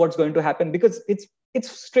tell you what's going to happen because it's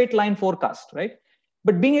straight line forecast, right?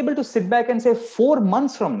 But being able to sit back and say 4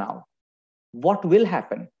 months from now, what will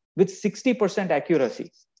happen with 60%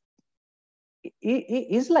 accuracy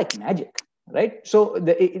is like magic. Right. So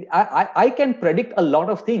I can predict a lot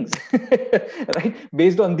of things, right?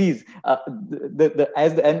 Based on these,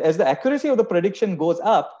 as the accuracy of the prediction goes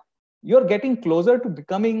up, you're getting closer to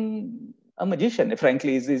becoming a magician,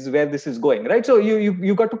 frankly, is where this is going, right? So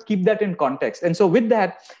you got to keep that in context. And so with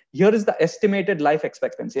that, here is the estimated life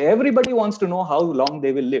expectancy. Everybody wants to know how long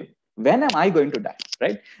they will live. When am I going to die,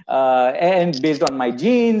 right? And based on my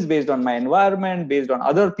genes, based on my environment, based on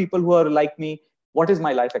other people who are like me, what is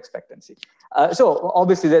my life expectancy? So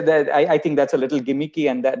obviously, I think that's a little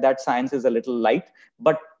gimmicky, and that science is a little light.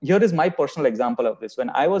 But here is my personal example of this. When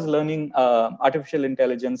I was learning artificial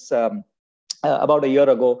intelligence about a year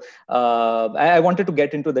ago, I wanted to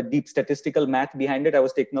get into the deep statistical math behind it. I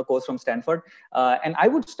was taking a course from Stanford, and I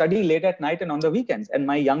would study late at night and on the weekends. And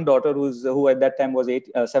my young daughter, who at that time was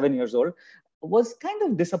 7 years old, was kind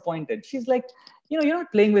of disappointed. She's like, you're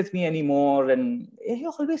not playing with me anymore, and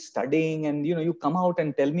you're always studying, and you come out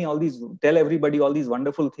and tell everybody all these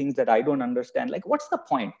wonderful things that I don't understand. Like, what's the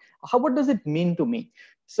point? What does it mean to me?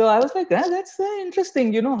 So I was like, that's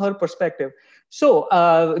interesting, her perspective. So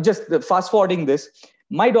just fast forwarding this,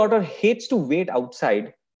 my daughter hates to wait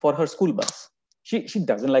outside for her school bus. She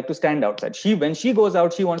doesn't like to stand outside. When she goes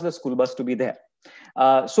out, she wants the school bus to be there.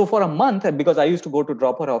 So for a month, because I used to go to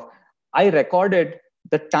drop her off, I recorded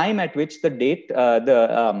the time at which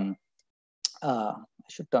I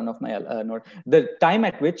should turn off my note. The time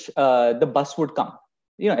at which the bus would come,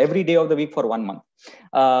 every day of the week for 1 month.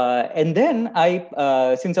 And then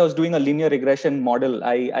since I was doing a linear regression model,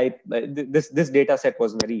 this data set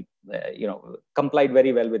was very, complied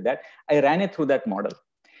very well with that. I ran it through that model.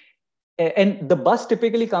 And the bus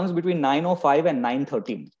typically comes between 9:05 and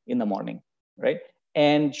 9:13 in the morning, right?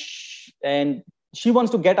 And she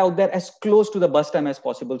wants to get out there as close to the bus time as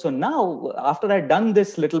possible. So now, after I'd done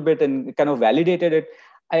this little bit and kind of validated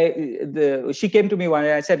it, she came to me one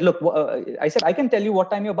day. I said, look, I can tell you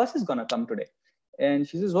what time your bus is going to come today. And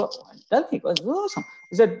she says, well, tell me. It was awesome.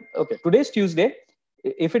 I said, okay, today's Tuesday.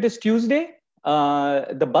 If it is Tuesday,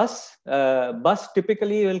 the bus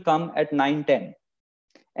typically will come at 9:10.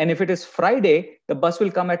 And if it is Friday, the bus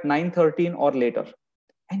will come at 9:13 or later.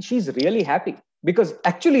 And she's really happy. Because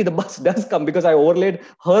actually the bus does come, because I overlaid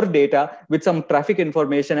her data with some traffic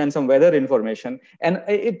information and some weather information, and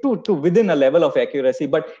to within a level of accuracy.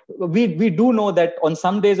 But we do know that on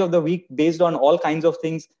some days of the week, based on all kinds of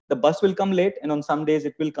things, the bus will come late, and on some days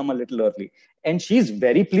it will come a little early. And she's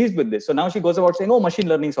very pleased with this. So now she goes about saying, oh, machine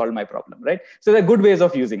learning solved my problem, right? So there are good ways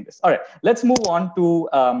of using this. All right, let's move on to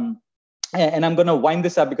and I'm going to wind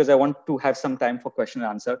this up because I want to have some time for question and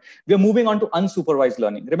answer. We're moving on to unsupervised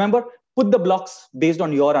learning. Remember, put the blocks based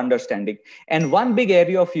on your understanding. And one big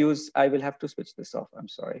area of use, I will have to switch this off. I'm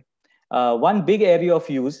sorry. One big area of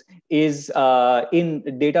use is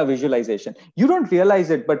in data visualization. You don't realize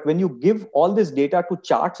it, but when you give all this data to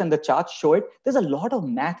charts and the charts show it, there's a lot of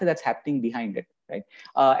math that's happening behind it, right?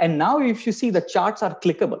 And now if you see, the charts are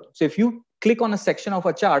clickable. So if you click on a section of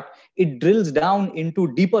a chart, it drills down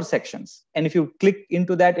into deeper sections. And if you click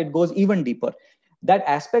into that, it goes even deeper. That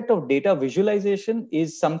aspect of data visualization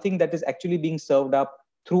is something that is actually being served up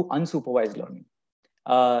through unsupervised learning.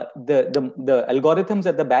 The algorithms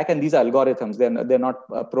at the back, and these are algorithms, they're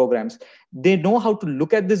not programs. They know how to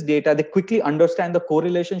look at this data. They quickly understand the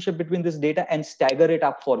correlationship between this data and stagger it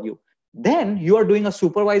up for you. Then you are doing a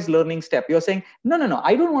supervised learning step. You're saying, no,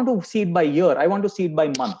 I don't want to see it by year. I want to see it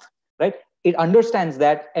by month, right? It understands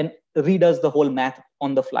that and redoes the whole math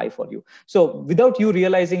on the fly for you. So without you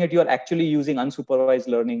realizing it, you're actually using unsupervised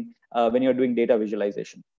learning when you're doing data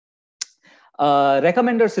visualization.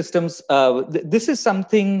 Recommender systems. This is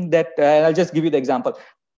something that I'll just give you the example.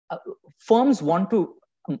 Firms want to,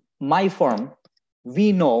 my firm,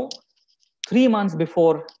 we know 3 months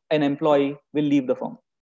before an employee will leave the firm.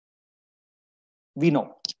 We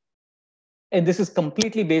know. And this is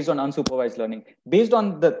completely based on unsupervised learning, based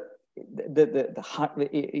on the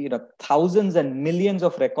thousands and millions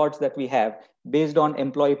of records that we have based on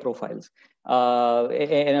employee profiles.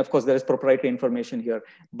 And of course, there is proprietary information here,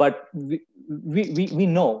 but we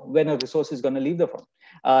know when a resource is going to leave the firm.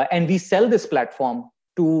 And we sell this platform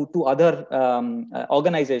to other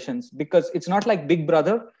organizations because it's not like Big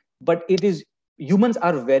Brother, but it is, humans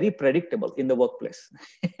are very predictable in the workplace.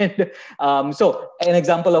 And, so an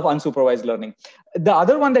example of unsupervised learning. The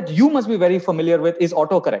other one that you must be very familiar with is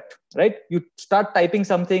autocorrect, right? You start typing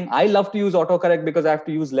something. I love to use autocorrect because I have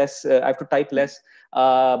to use less, I have to type less.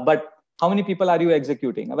 But how many people are you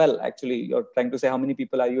executing? Well, actually, you're trying to say how many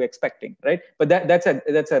people are you expecting, right? But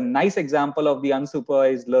that's a nice example of the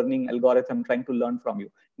unsupervised learning algorithm trying to learn from you.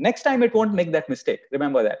 Next time, it won't make that mistake.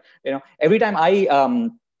 Remember that. Every time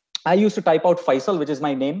I used to type out Faisal, which is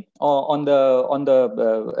my name,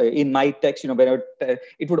 in my text.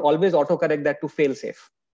 It would always autocorrect that to failsafe,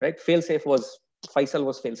 right? Failsafe was Faisal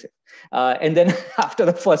was failsafe, and then after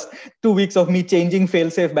the first 2 weeks of me changing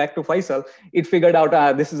failsafe back to Faisal, it figured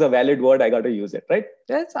out this is a valid word. I got to use it, right?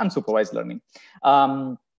 That's unsupervised learning.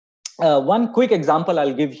 One quick example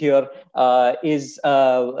I'll give here is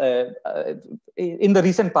in the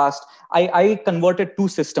recent past, I converted 2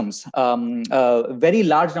 systems, a very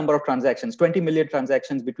large number of transactions, 20 million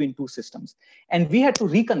transactions between 2 systems. And we had to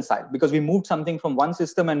reconcile because we moved something from one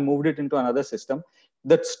system and moved it into another system.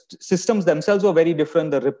 The systems themselves were very different.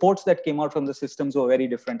 The reports that came out from the systems were very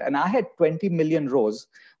different. And I had 20 million rows,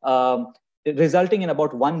 resulting in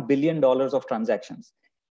about $1 billion of transactions.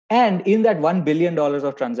 And in that $1 billion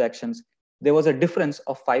of transactions, there was a difference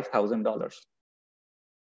of $5,000.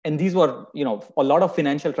 And these were, a lot of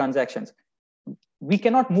financial transactions. We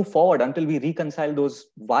cannot move forward until we reconcile those.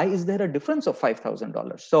 Why is there a difference of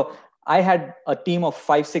 $5,000? So I had a team of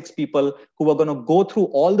 5-6 people who were going to go through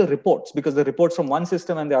all the reports, because the reports from one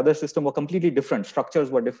system and the other system were completely different. Structures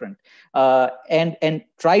were different, and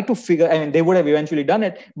try to figure. And they would have eventually done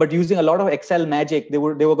it, but using a lot of Excel magic, they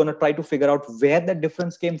were going to try to figure out where that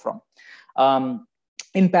difference came from.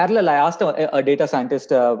 In parallel, I asked a data scientist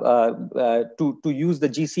to use the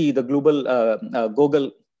GC, the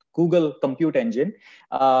global Google compute engine,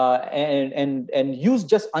 and use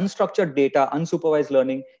just unstructured data, unsupervised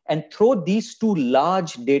learning, and throw these 2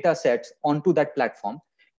 large data sets onto that platform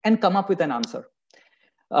and come up with an answer.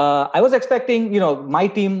 I was expecting, my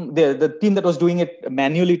team, the team that was doing it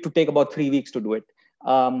manually, to take about 3 weeks to do it.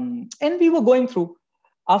 And we were going through.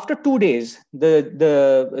 After 2 days,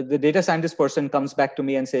 the data scientist person comes back to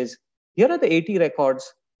me and says, here are the 80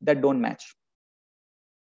 records that don't match.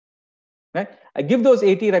 Right? I give those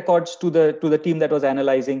 80 records to the team that was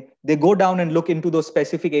analyzing. They go down and look into those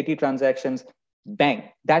specific 80 transactions. Bang!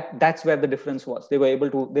 That's where the difference was. They were able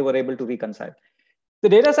to reconcile. The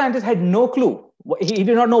data scientist had no clue. He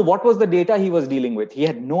did not know what was the data he was dealing with. He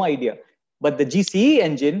had no idea. But the GCE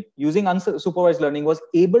engine, using unsupervised learning, was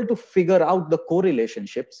able to figure out the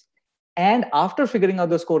correlationships. And after figuring out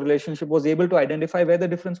those correlationships, was able to identify where the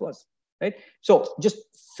difference was. Right? So just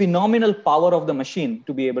phenomenal power of the machine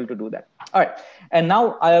to be able to do that. All right. And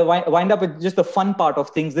now I wind up with just the fun part of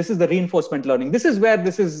things. This is the reinforcement learning. This is where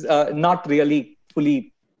this is not really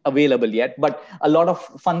fully available yet, but a lot of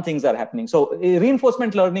fun things are happening. So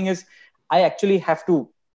reinforcement learning is, I actually have to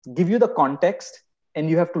give you the context and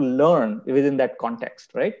you have to learn within that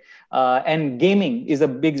context, right? And gaming is a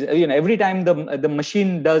big, every time the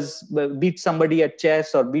machine beats somebody at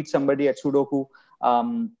chess or beats somebody at Sudoku,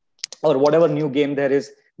 or whatever new game there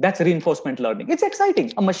is, that's reinforcement learning. It's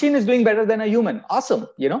exciting. A machine is doing better than a human. Awesome,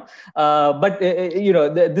 But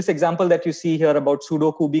this example that you see here about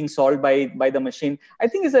Sudoku being solved by the machine, I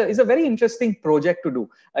think is a very interesting project to do.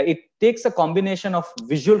 It takes a combination of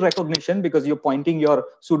visual recognition, because you're pointing your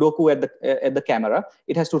Sudoku at the camera.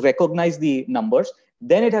 It has to recognize the numbers.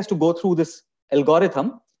 Then it has to go through this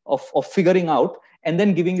algorithm of figuring out, and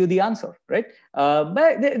then giving you the answer, right?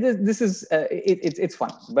 This is it's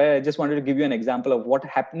fun. But I just wanted to give you an example of what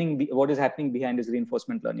is happening behind this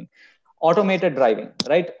reinforcement learning. Automated driving,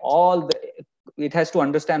 right? It has to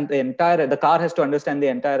understand the car has to understand the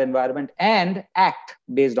entire environment and act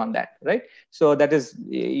based on that, right? So that is,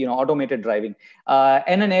 automated driving.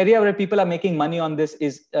 And an area where people are making money on this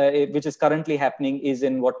is, which is currently happening, is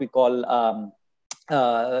in what we call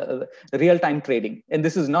real-time trading. And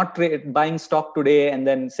this is not buying stock today and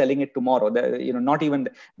then selling it tomorrow. Not even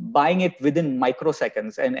buying it within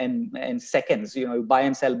microseconds and seconds. Buy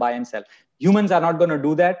and sell. Humans are not going to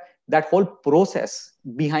do that. That whole process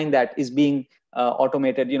behind that is being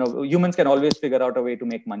automated. Humans can always figure out a way to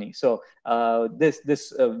make money. So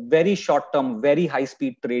this very short-term, very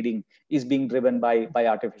high-speed trading is being driven by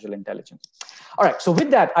artificial intelligence. All right. So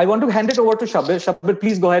with that, I want to hand it over to Shabbir. Shabbir,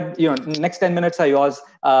 please go ahead. Next 10 minutes are yours.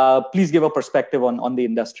 Please give a perspective on the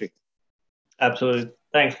industry. Absolutely.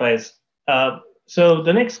 Thanks, Faiz. So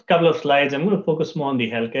the next couple of slides, I'm going to focus more on the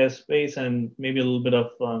healthcare space and maybe a little bit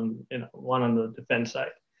of one on the defense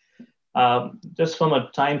side. Just from a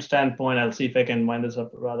time standpoint, I'll see if I can wind this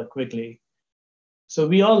up rather quickly. So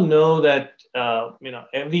we all know that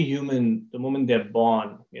every human, the moment they're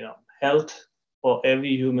born, health for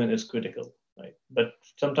every human is critical, right? But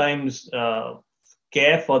sometimes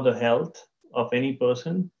care for the health of any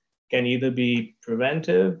person can either be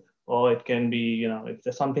preventive, or it can be, if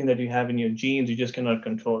there's something that you have in your genes, you just cannot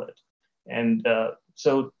control it. And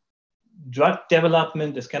so drug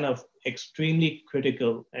development is kind of extremely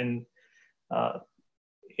critical. And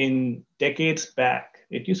in decades back,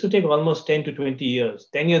 it used to take almost 10 to 20 years,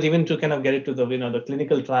 10 years even to kind of get it to the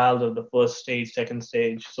clinical trials of the first stage, second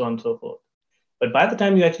stage, so on and so forth. But by the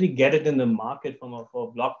time you actually get it in the market for a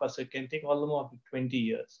blockbuster, it can take all the more 20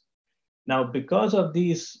 years. Now, because of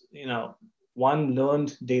these, one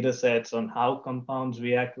learned data sets on how compounds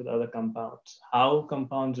react with other compounds, how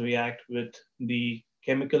compounds react with the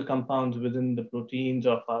chemical compounds within the proteins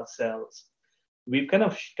of our cells, we've kind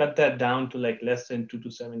of cut that down to like less than 2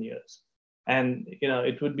 to 7 years. And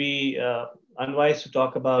it would be unwise to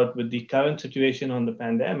talk about, with the current situation on the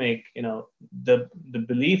pandemic, the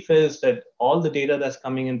belief is that all the data that's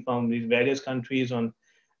coming in from these various countries on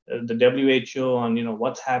the WHO on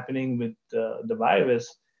what's happening with the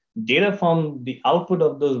virus, data from the output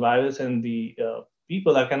of those virus and the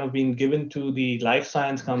people are kind of being given to the life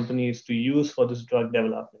science companies to use for this drug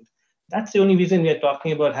development. That's the only reason we are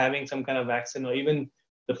talking about having some kind of vaccine, or even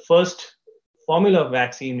the first formula of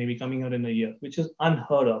vaccine maybe coming out in a year, which is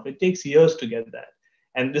unheard of. It takes years to get that.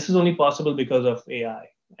 And this is only possible because of AI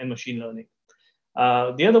and machine learning.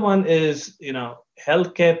 The other one is,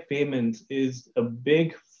 healthcare payments is a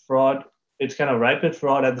big fraud. It's kind of ripe with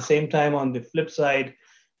fraud. At the same time, on the flip side,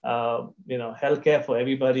 healthcare for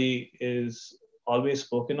everybody is always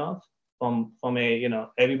spoken of. From a,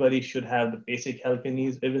 everybody should have the basic healthcare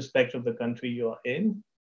needs, irrespective of the country you're in.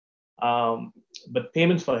 But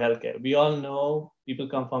payments for healthcare, we all know people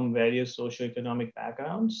come from various socioeconomic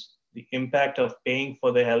backgrounds. The impact of paying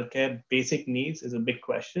for the healthcare basic needs is a big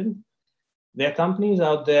question. There are companies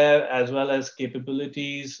out there, as well as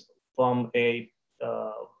capabilities from a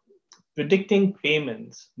predicting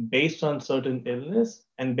payments based on certain illness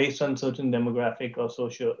and based on certain demographic or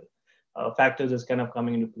social factors is kind of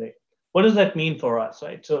coming into play. What does that mean for us,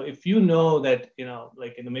 right? So if you know that,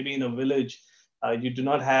 maybe in a village, you do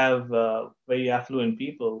not have very affluent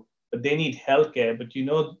people, but they need healthcare, but you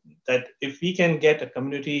know that if we can get a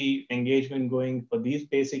community engagement going for these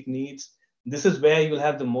basic needs, this is where you will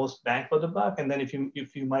have the most bang for the buck. And then if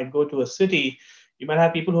you might go to a city, you might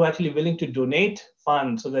have people who are actually willing to donate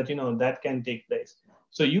funds so that, that can take place.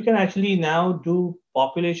 So you can actually now do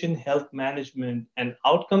population health management and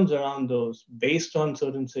outcomes around those based on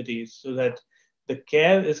certain cities, so that the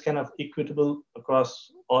care is kind of equitable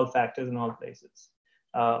across all factors in all places.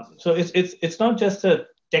 So it's not just a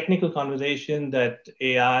technical conversation that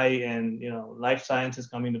AI and life science is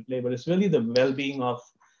coming to play, but it's really the well-being of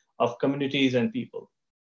communities and people.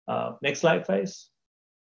 Next slide, Faiz.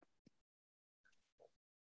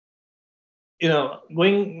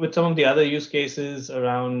 Going with some of the other use cases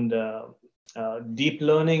around deep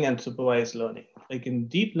learning and supervised learning. Like in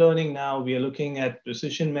deep learning now, we are looking at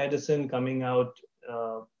precision medicine coming out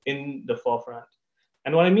in the forefront.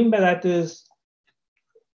 And what I mean by that is,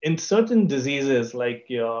 in certain diseases like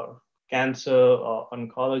your cancer or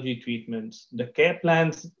oncology treatments, the care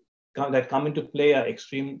plans that come into play are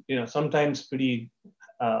extreme, sometimes pretty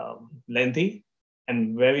lengthy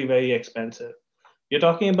and very, very expensive. You're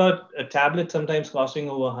talking about a tablet sometimes costing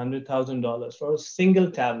over $100,000 for a single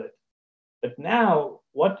tablet. But now,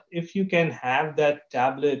 what if you can have that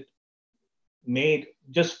tablet made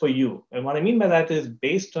just for you. And what I mean by that is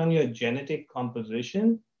based on your genetic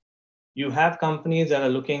composition, you have companies that are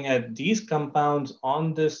looking at these compounds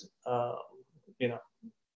on this,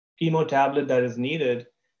 chemo tablet that is needed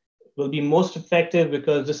will be most effective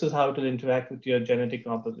because this is how it will interact with your genetic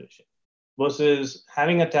composition, versus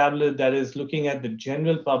having a tablet that is looking at the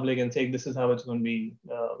general public and saying this is how it's going to be,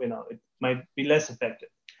 it might be less effective.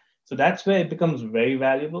 So that's where it becomes very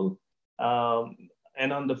valuable.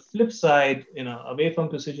 And on the flip side, away from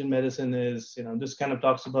precision medicine is, this kind of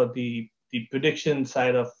talks about the prediction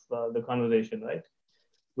side of the conversation, right?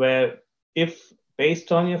 Where if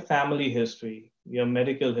based on your family history, your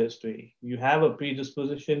medical history, you have a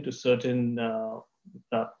predisposition to certain,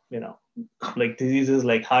 like diseases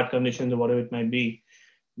like heart conditions or whatever it might be,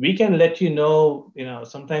 we can let you know,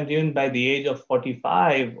 sometimes even by the age of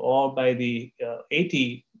 45 or by the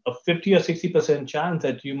 80, a 50 or 60% chance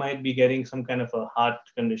that you might be getting some kind of a heart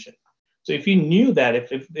condition. So if you knew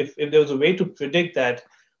that, if there was a way to predict that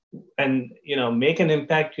and make an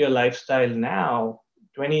impact to your lifestyle now,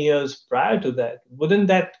 20 years prior to that, wouldn't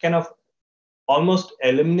that kind of almost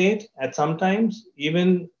eliminate at sometimes,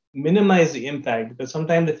 even minimize the impact? Because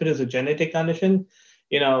sometimes if it is a genetic condition,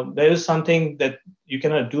 there is something that you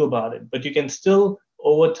cannot do about it, but you can still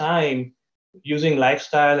over time using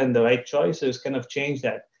lifestyle and the right choices kind of change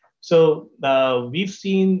that. So we've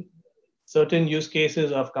seen certain use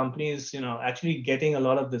cases of companies, actually getting a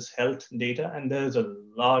lot of this health data, and there's a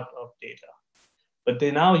lot of data. But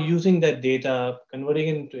they're now using that data, converting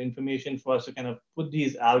it into information for us to kind of put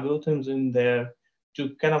these algorithms in there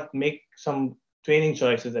to kind of make some training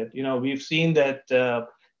choices that, we've seen that,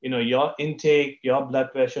 your intake, your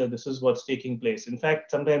blood pressure, this is what's taking place. In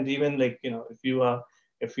fact, sometimes even like, if you're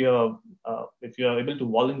able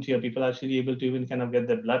to volunteer, people are actually able to even kind of get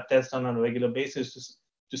their blood test on a regular basis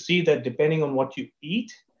to see that depending on what you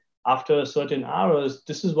eat, after certain hours,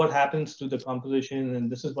 this is what happens to the composition,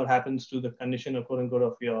 and this is what happens to the condition, or quote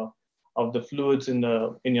unquote, of the fluids in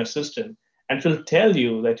your system, and it will tell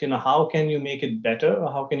you that how can you make it better,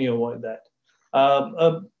 or how can you avoid that.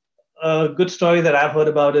 A good story that I've heard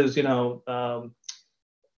about is an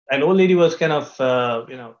old lady was kind of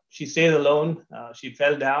she stays alone. She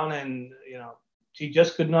fell down, and she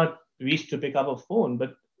just could not reach to pick up a phone,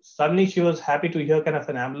 but suddenly she was happy to hear kind of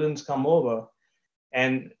an ambulance come over,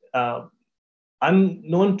 and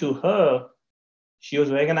unknown to her, she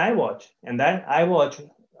was wearing an iWatch, and that iWatch,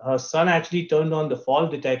 her son actually turned on the fall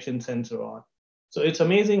detection sensor on. So it's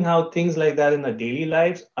amazing how things like that in our daily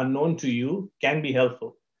lives, unknown to you, can be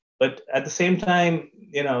helpful. But at the same time,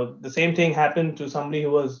 the same thing happened to somebody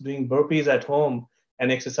who was doing burpees at home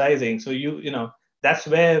and exercising. So that's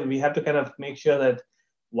where we have to kind of make sure that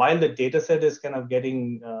while the data set is kind of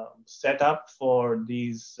getting set up for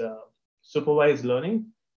these supervised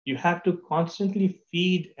learning, you have to constantly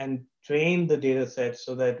feed and train the data set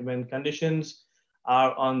so that when conditions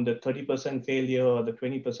are on the 30% failure or the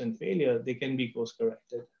 20% failure, they can be course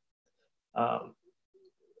corrected.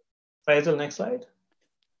 Faisal, next slide.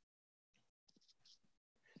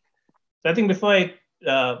 So I think before I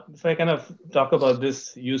kind of talk about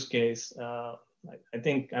this use case, I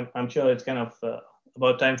think I'm sure it's kind of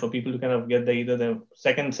about time for people to kind of get either the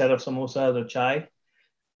second set of samosas or chai.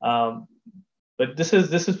 But this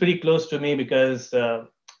is pretty close to me because a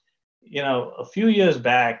few years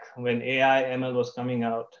back when AI ML was coming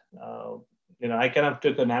out, I kind of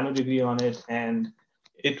took a nano degree on it, and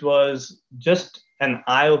it was just an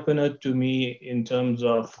eye opener to me in terms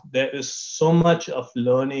of there is so much of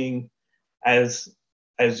learning as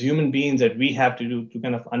human beings that we have to do to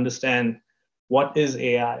kind of understand what is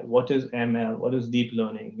AI, what is ML, what is deep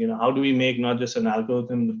learning. How do we make not just an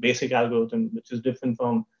algorithm, the basic algorithm, which is different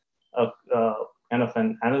from a kind of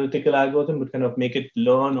an analytical algorithm, but kind of make it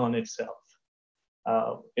learn on itself.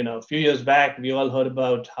 A few years back, we all heard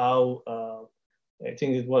about how I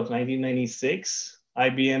think it was 1996,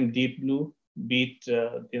 IBM Deep Blue beat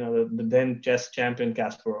the then chess champion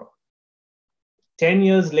Kasparov. 10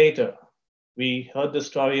 years later, we heard the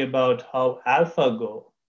story about how AlphaGo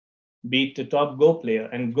beat the top Go player,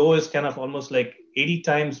 and Go is kind of almost like 80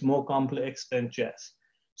 times more complex than chess.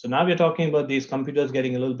 So now we're talking about these computers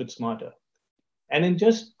getting a little bit smarter. And in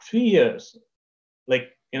just 3 years, like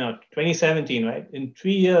 2017, right? In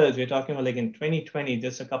 3 years, we're talking about like in 2020,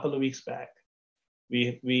 just a couple of weeks back,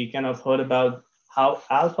 we kind of heard about how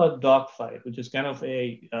Alpha Dogfight, which is kind of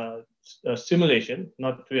a simulation,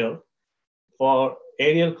 not real, for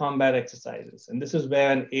aerial combat exercises. And this is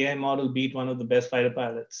where an AI model beat one of the best fighter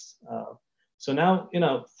pilots. So now,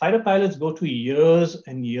 fighter pilots go to years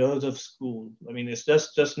and years of school. I mean, it's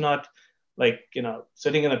just not like,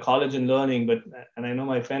 sitting in a college and learning, and I know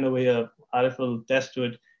my friend over here, Arif will test to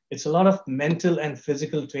it. It's a lot of mental and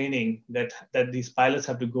physical training that these pilots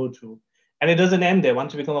have to go through. And it doesn't end there.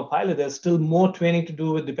 Once you become a pilot, there's still more training to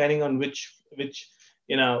do with depending on which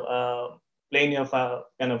plane you're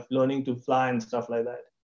kind of learning to fly and stuff like that.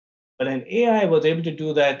 But an AI was able to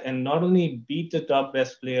do that and not only beat the top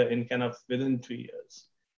best player in kind of within 3 years.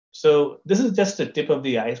 So this is just the tip of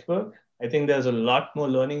the iceberg. I think there's a lot more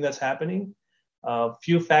learning that's happening.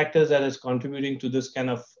 Few factors that is contributing to this kind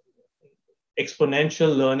of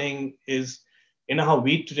exponential learning is, how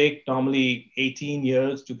we take normally 18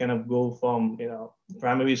 years to kind of go from,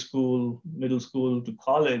 primary school, middle school to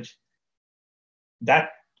college.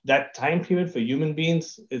 That time period for human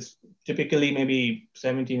beings is typically maybe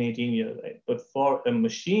 17, 18 years, right? But for a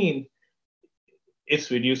machine,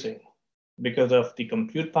 it's reducing because of the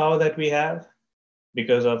compute power that we have,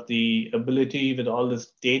 because of the ability with all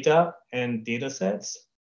this data and data sets.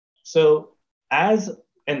 So as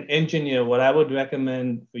an engineer, what I would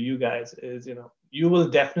recommend for you guys is, you will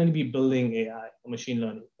definitely be building AI, machine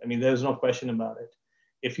learning. I mean, there's no question about it.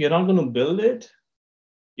 If you're not going to build it,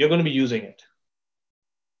 you're going to be using it.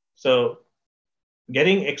 So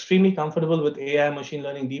getting extremely comfortable with AI, machine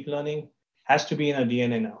learning, deep learning has to be in our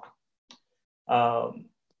DNA now.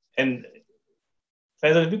 And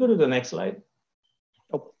Faisal, if you go to the next slide.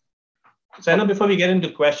 So I know before we get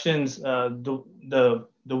into questions, the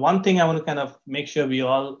one thing I want to kind of make sure we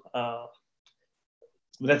all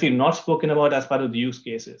that we've not spoken about as part of the use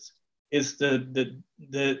cases is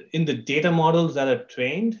in the data models that are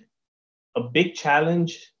trained, a big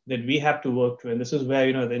challenge that we have to work through, and this is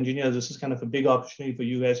where, as engineers, this is kind of a big opportunity for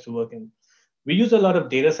you guys to work in. We use a lot of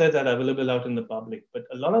data sets that are available out in the public, but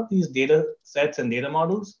a lot of these data sets and data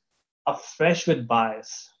models are fresh with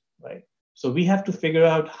bias, right? So we have to figure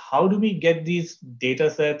out, how do we get these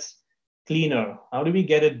data sets cleaner? How do we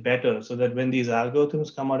get it better so that when these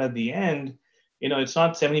algorithms come out at the end, it's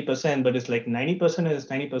not 70%, but it's like 90% and it's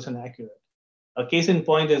 90% accurate. A case in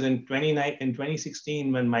point is in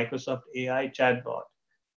 2016 when Microsoft AI chatbot,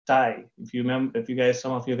 Tai,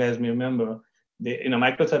 some of you guys may remember,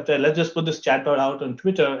 Microsoft said, let's just put this chatbot out on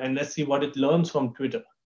Twitter and let's see what it learns from Twitter.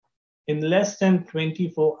 In less than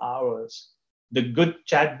 24 hours, the good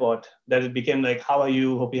chatbot that it became like, how are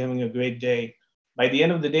you? Hope you're having a great day. By the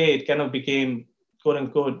end of the day, it kind of became, quote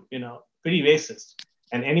unquote, pretty racist.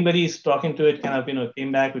 And anybody talking to it kind of,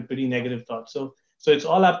 came back with pretty negative thoughts. So it's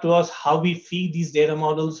all up to us how we feed these data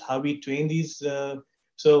models, how we train these.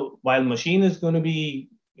 So while machine is going to be,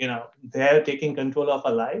 there taking control of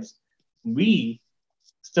our lives, we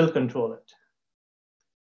still control it.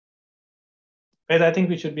 But I think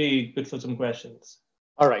we should be good for some questions.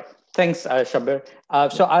 All right. Thanks, Shabbir.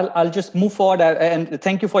 So I'll just move forward, and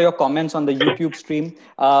thank you for your comments on the YouTube stream.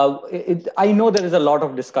 I know there is a lot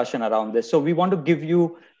of discussion around this, so we want to give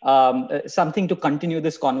you something to continue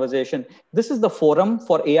this conversation. This is the forum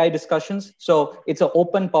for AI discussions. So it's an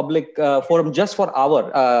open public forum just for our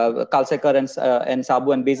Kalsekar and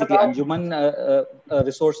Sabu and basically Anjuman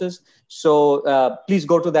resources. So please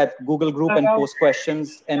go to that Google group and post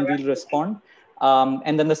questions and we'll respond.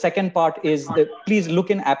 And then the second part is please look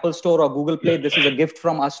in Apple Store or Google Play. This is a gift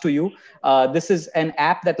from us to you. This is an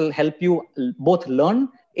app that will help you both learn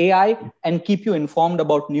AI and keep you informed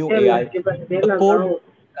about new AI.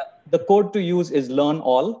 The code to use is Learn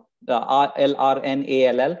All,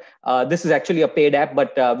 LRNALL. This is actually a paid app,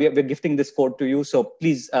 but we're gifting this code to you. So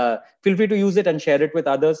please feel free to use it and share it with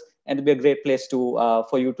others. And it'll be a great place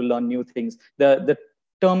for you to learn new things. The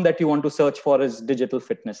term that you want to search for is digital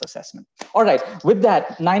fitness assessment. All right, with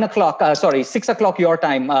that, 6 o'clock your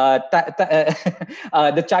time.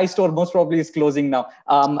 The chai store most probably is closing now.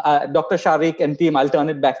 Dr. Sharik and team, I'll turn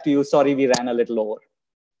it back to you. Sorry, we ran a little over.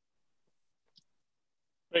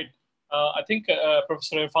 Great. I think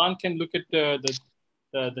Professor Irfan can look at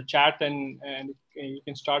the chat and you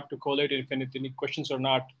can start to collate if any questions or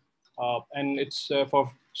not. And it's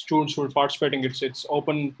for students who are participating. It's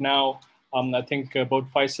open now. I think both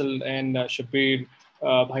Faisal and Shabbir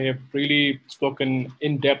have really spoken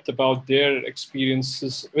in depth about their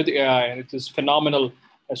experiences with AI, and it is phenomenal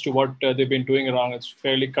as to what they've been doing around. It's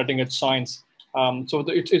fairly cutting edge science. So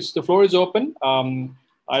the floor is open.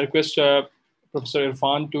 I request Professor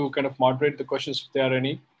Irfan to kind of moderate the questions if there are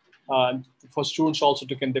any. For students also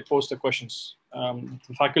they post the questions.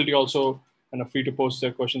 The faculty also kind of free to post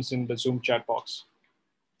their questions in the Zoom chat box.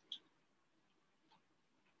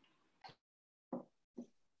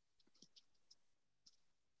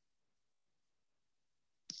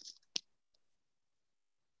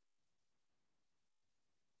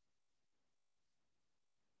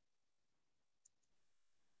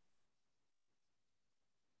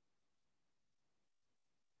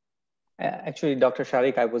 Actually, Dr.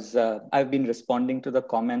 Sharik, I've been responding to the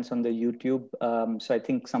comments on the YouTube. So I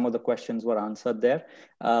think some of the questions were answered there.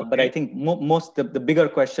 Okay. But I think the bigger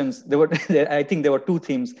questions, I think there were two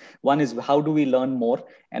themes. One is how do we learn more?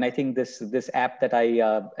 And I think this app that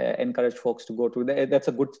I encourage folks to go to, that's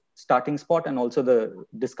a good starting spot, and also the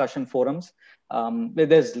discussion forums.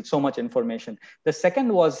 There's so much information. The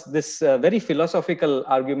second was this very philosophical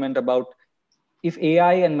argument about, if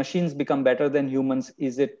AI and machines become better than humans,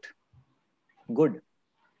 is it good?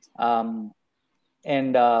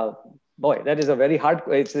 Boy, that is a very hard,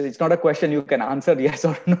 it's not a question you can answer yes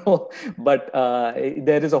or no, but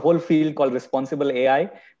there is a whole field called responsible AI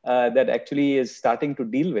that actually is starting to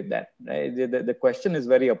deal with that. Right? The question is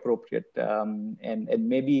very appropriate, and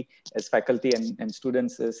maybe as faculty and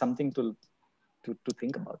students, something to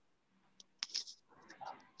think about.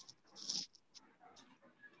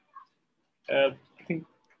 I think,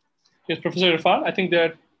 yes, Professor Irfan, I think there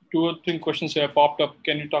are 2 or 3 questions here popped up.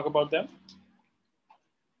 Can you talk about them?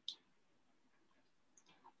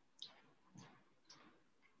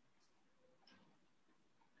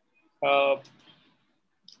 I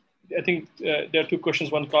think there are 2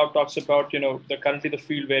 questions. One talks about, currently the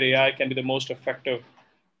field where AI can be the most effective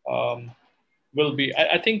will be.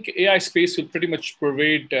 I think AI space will pretty much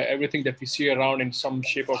pervade everything that we see around in some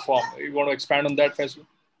shape or form. You want to expand on that, Faisal?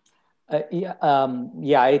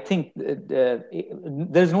 Yeah, I think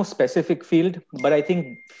there's no specific field, but I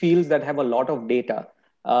think fields that have a lot of data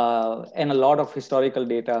and a lot of historical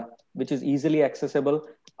data, which is easily accessible,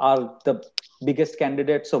 are the biggest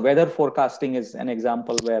candidates. So weather forecasting is an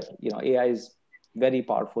example where AI is very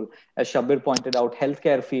powerful. As Shabbir pointed out,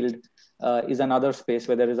 healthcare field is another space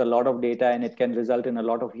where there is a lot of data and it can result in a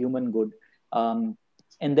lot of human good. And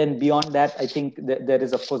then beyond that, I think there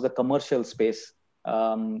is, of course, the commercial space.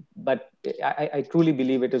 But I truly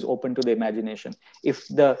believe it is open to the imagination. If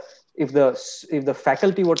the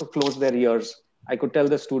faculty were to close their ears, I could tell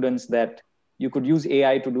the students that you could use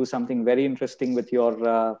AI to do something very interesting with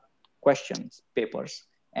your questions papers.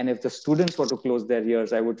 And if the students were to close their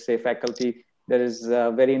ears, I would say, faculty, there is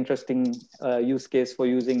a very interesting use case for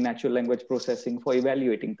using natural language processing for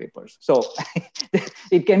evaluating papers. So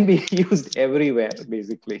it can be used everywhere,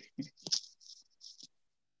 basically.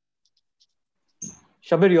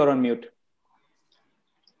 Shabbir, you're on mute.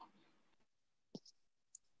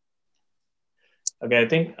 Okay, I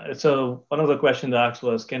think so. One of the questions asked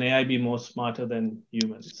was, can AI be more smarter than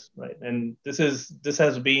humans, right? And this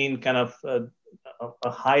has been kind of a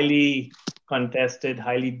highly contested,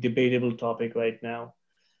 highly debatable topic right now.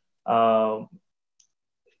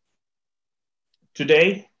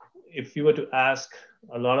 Today, if you were to ask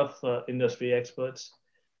a lot of industry experts,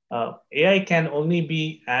 AI can only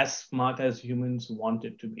be as smart as humans want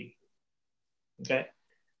it to be. Okay,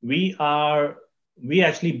 we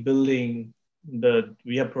actually building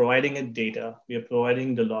we are providing it data, we are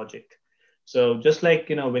providing the logic. So just like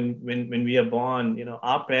when we are born,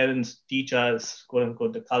 our parents teach us, quote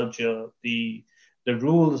unquote, the culture, the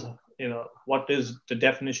rules, what is the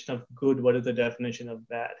definition of good, what is the definition of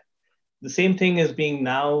bad. The same thing is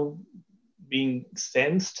now being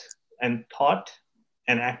sensed and taught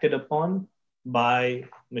and acted upon by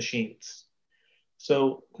machines.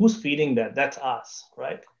 So who's feeding that? That's us,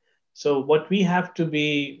 right? So what we have to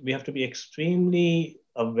be extremely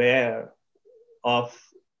aware of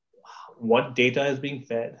what data is being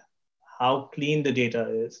fed, how clean the data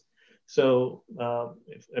is. So,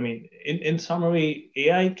 in summary,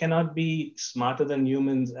 AI cannot be smarter than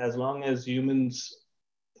humans as long as humans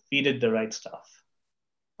feed it the right stuff.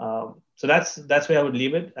 So that's where I would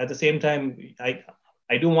leave it. At the same time,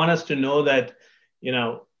 I do want us to know that,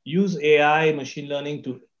 use AI, machine learning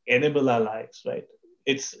to enable our lives, right?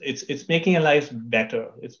 It's making our lives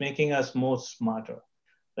better. It's making us more smarter.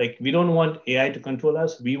 Like, we don't want AI to control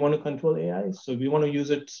us. We want to control AI. So we want to use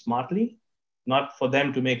it smartly, not for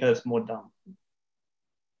them to make us more dumb.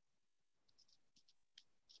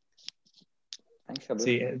 Thanks, Shabbir.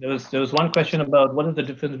 See, there was one question about what is the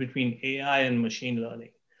difference between AI and machine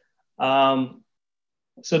learning.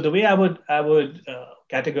 So the way I would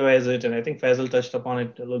categorize it, and I think Faisal touched upon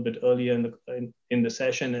it a little bit earlier in the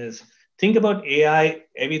session, is think about AI,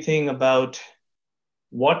 everything about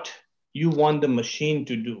what you want the machine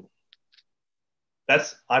to do.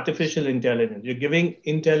 That's artificial intelligence. You're giving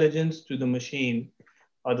intelligence to the machine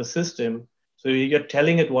or the system, so you're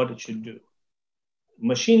telling it what it should do.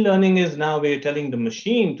 Machine learning is now where you're telling the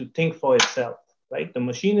machine to think for itself, right? The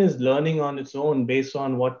machine is learning on its own based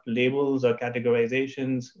on what labels or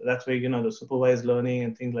categorizations. That's where, the supervised learning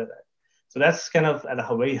and things like that. So that's kind of at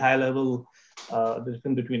a very high level, the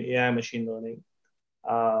difference between AI and machine learning.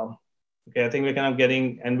 Okay, I think we're kind of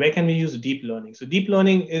getting, and where can we use deep learning? So deep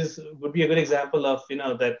learning would be a good example of,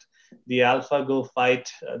 that the AlphaGo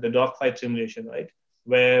fight, the dogfight simulation, right?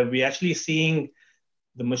 Where we're actually seeing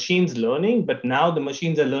the machines learning, but now the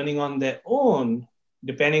machines are learning on their own,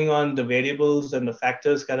 depending on the variables and the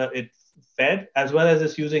factors kind of it fed, as well as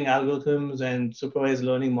it's using algorithms and supervised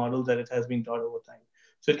learning models that it has been taught over time.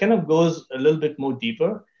 So it kind of goes a little bit more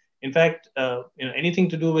deeper. In fact, anything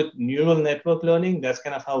to do with neural network learning, that's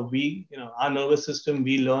kind of how we, our nervous system,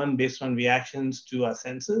 we learn based on reactions to our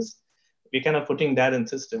senses. We're kind of putting that in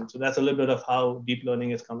systems. So that's a little bit of how deep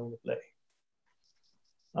learning is coming to play.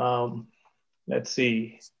 Let's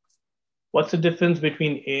see. What's the difference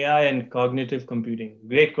between AI and cognitive computing?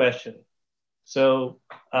 Great question. So,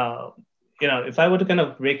 if I were to kind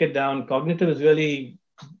of break it down, cognitive is really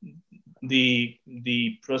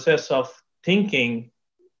the process of thinking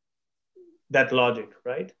that logic,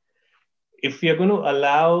 right? If we are going to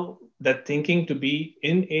allow that thinking to be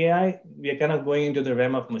in AI, we are kind of going into the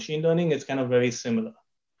realm of machine learning. It's kind of very similar.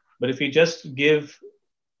 But if you just give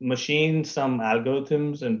machines some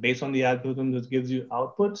algorithms, and based on the algorithms, it gives you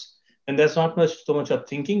outputs, and there's not so much of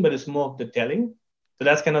thinking, but it's more of the telling. So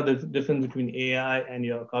that's kind of the difference between AI and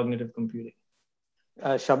your cognitive computing.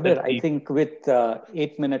 Shabbir, I think with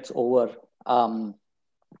 8 minutes over,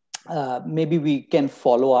 maybe we can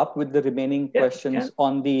follow up with the remaining questions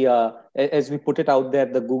on the, as we put it out there,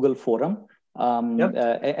 the Google forum. And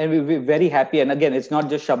we're very happy. And again, it's not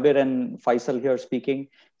just Shabbir and Faisal here speaking,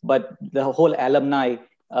 but the whole alumni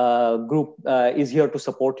group is here to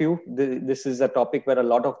support you. This is a topic where a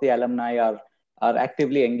lot of the alumni are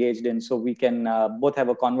actively engaged in, so we can both have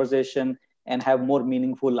a conversation and have more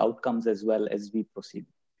meaningful outcomes as well as we proceed.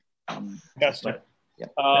 Yes.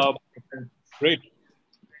 Great.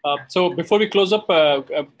 So before we close up,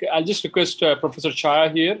 I'll just request Professor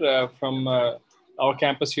Chaya here from our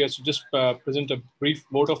campus here to just present a brief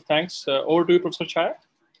vote of thanks. Over to you, Professor Chaya.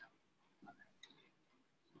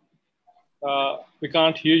 We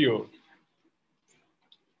can't hear you.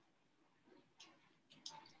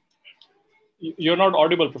 You're not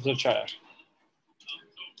audible, Professor Chaya.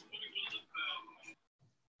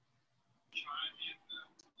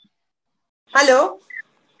 Hello.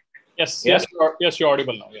 Yes, you're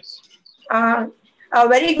audible now. Yes. A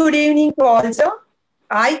very good evening to all, sir.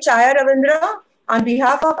 I, Chaya Ravindra, on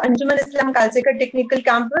behalf of Anjuman-I-Islam Kalsekar Technical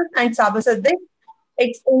Campus and Sabu Saddiq,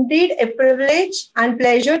 it's indeed a privilege and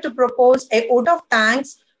pleasure to propose a vote of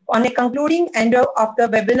thanks on a concluding end of the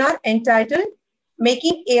webinar entitled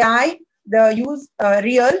 "Making AI the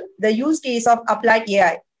use case of applied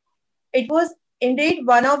AI." It was indeed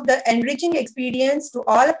one of the enriching experience to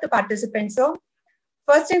all of the participants, sir.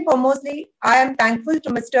 First and foremostly, I am thankful to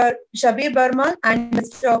Mr. Shabbir Bharmal and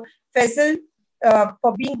Mr. Faisal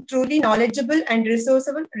for being truly knowledgeable and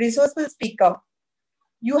resourceful speaker.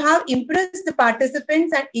 You have impressed the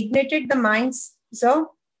participants and ignited the minds, sir.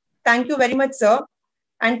 Thank you very much, sir.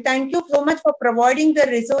 And thank you so much for providing the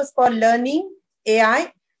resource for learning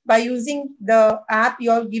AI by using the app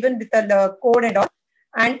you have given with the code and all.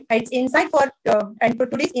 And it's insight for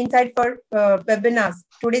today's insight for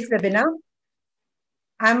today's webinar.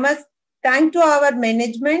 I must thank to our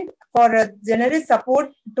management for a generous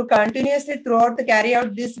support to continuously throughout the carry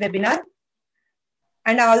out this webinar.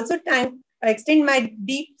 And I also extend my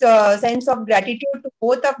deep sense of gratitude to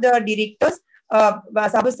both of the directors,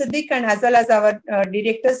 Sabu Siddiq and as well as our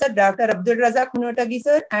directors, Dr. Abdul Razak Munotagi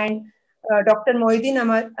sir and Dr. Mohiddin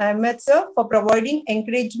Ahmed sir for providing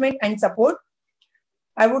encouragement and support.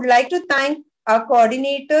 I would like to thank our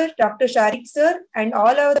coordinator, Dr. Sharik sir, and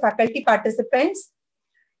all our faculty participants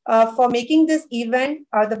for making this event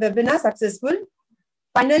or the webinar successful.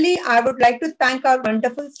 Finally, I would like to thank our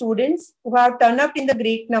wonderful students who have turned up in the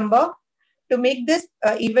great number to make this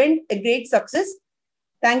event a great success.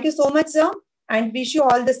 Thank you so much, sir, and wish you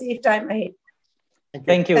all the safe time ahead.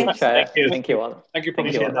 Thank you, Chaya. Thank you all. Thank you,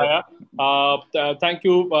 Professor Chaya. Thank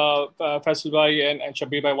you, Faisal Bhai and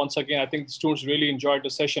Shabbir Bhai once again. I think the students really enjoyed the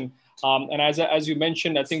session. And as you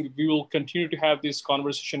mentioned, I think we will continue to have this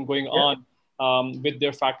conversation going on with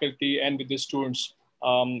their faculty and with the students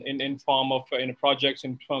in form of projects,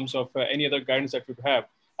 in terms of any other guidance that we have.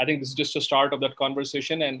 I think this is just a start of that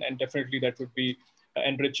conversation, and definitely that would be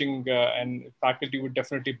enriching, and faculty would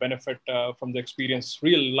definitely benefit from the experience,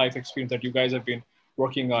 real life experience that you guys have been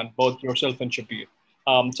working on, both yourself and Shabbir.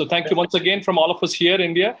 So thank you once again from all of us here in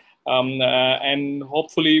India. And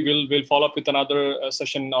hopefully we'll follow up with another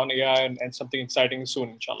session on AI and something exciting soon,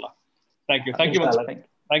 inshallah. Thank you. Thank you.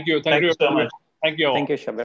 Thank you so much. Thank you all. Thank you, Shabbir.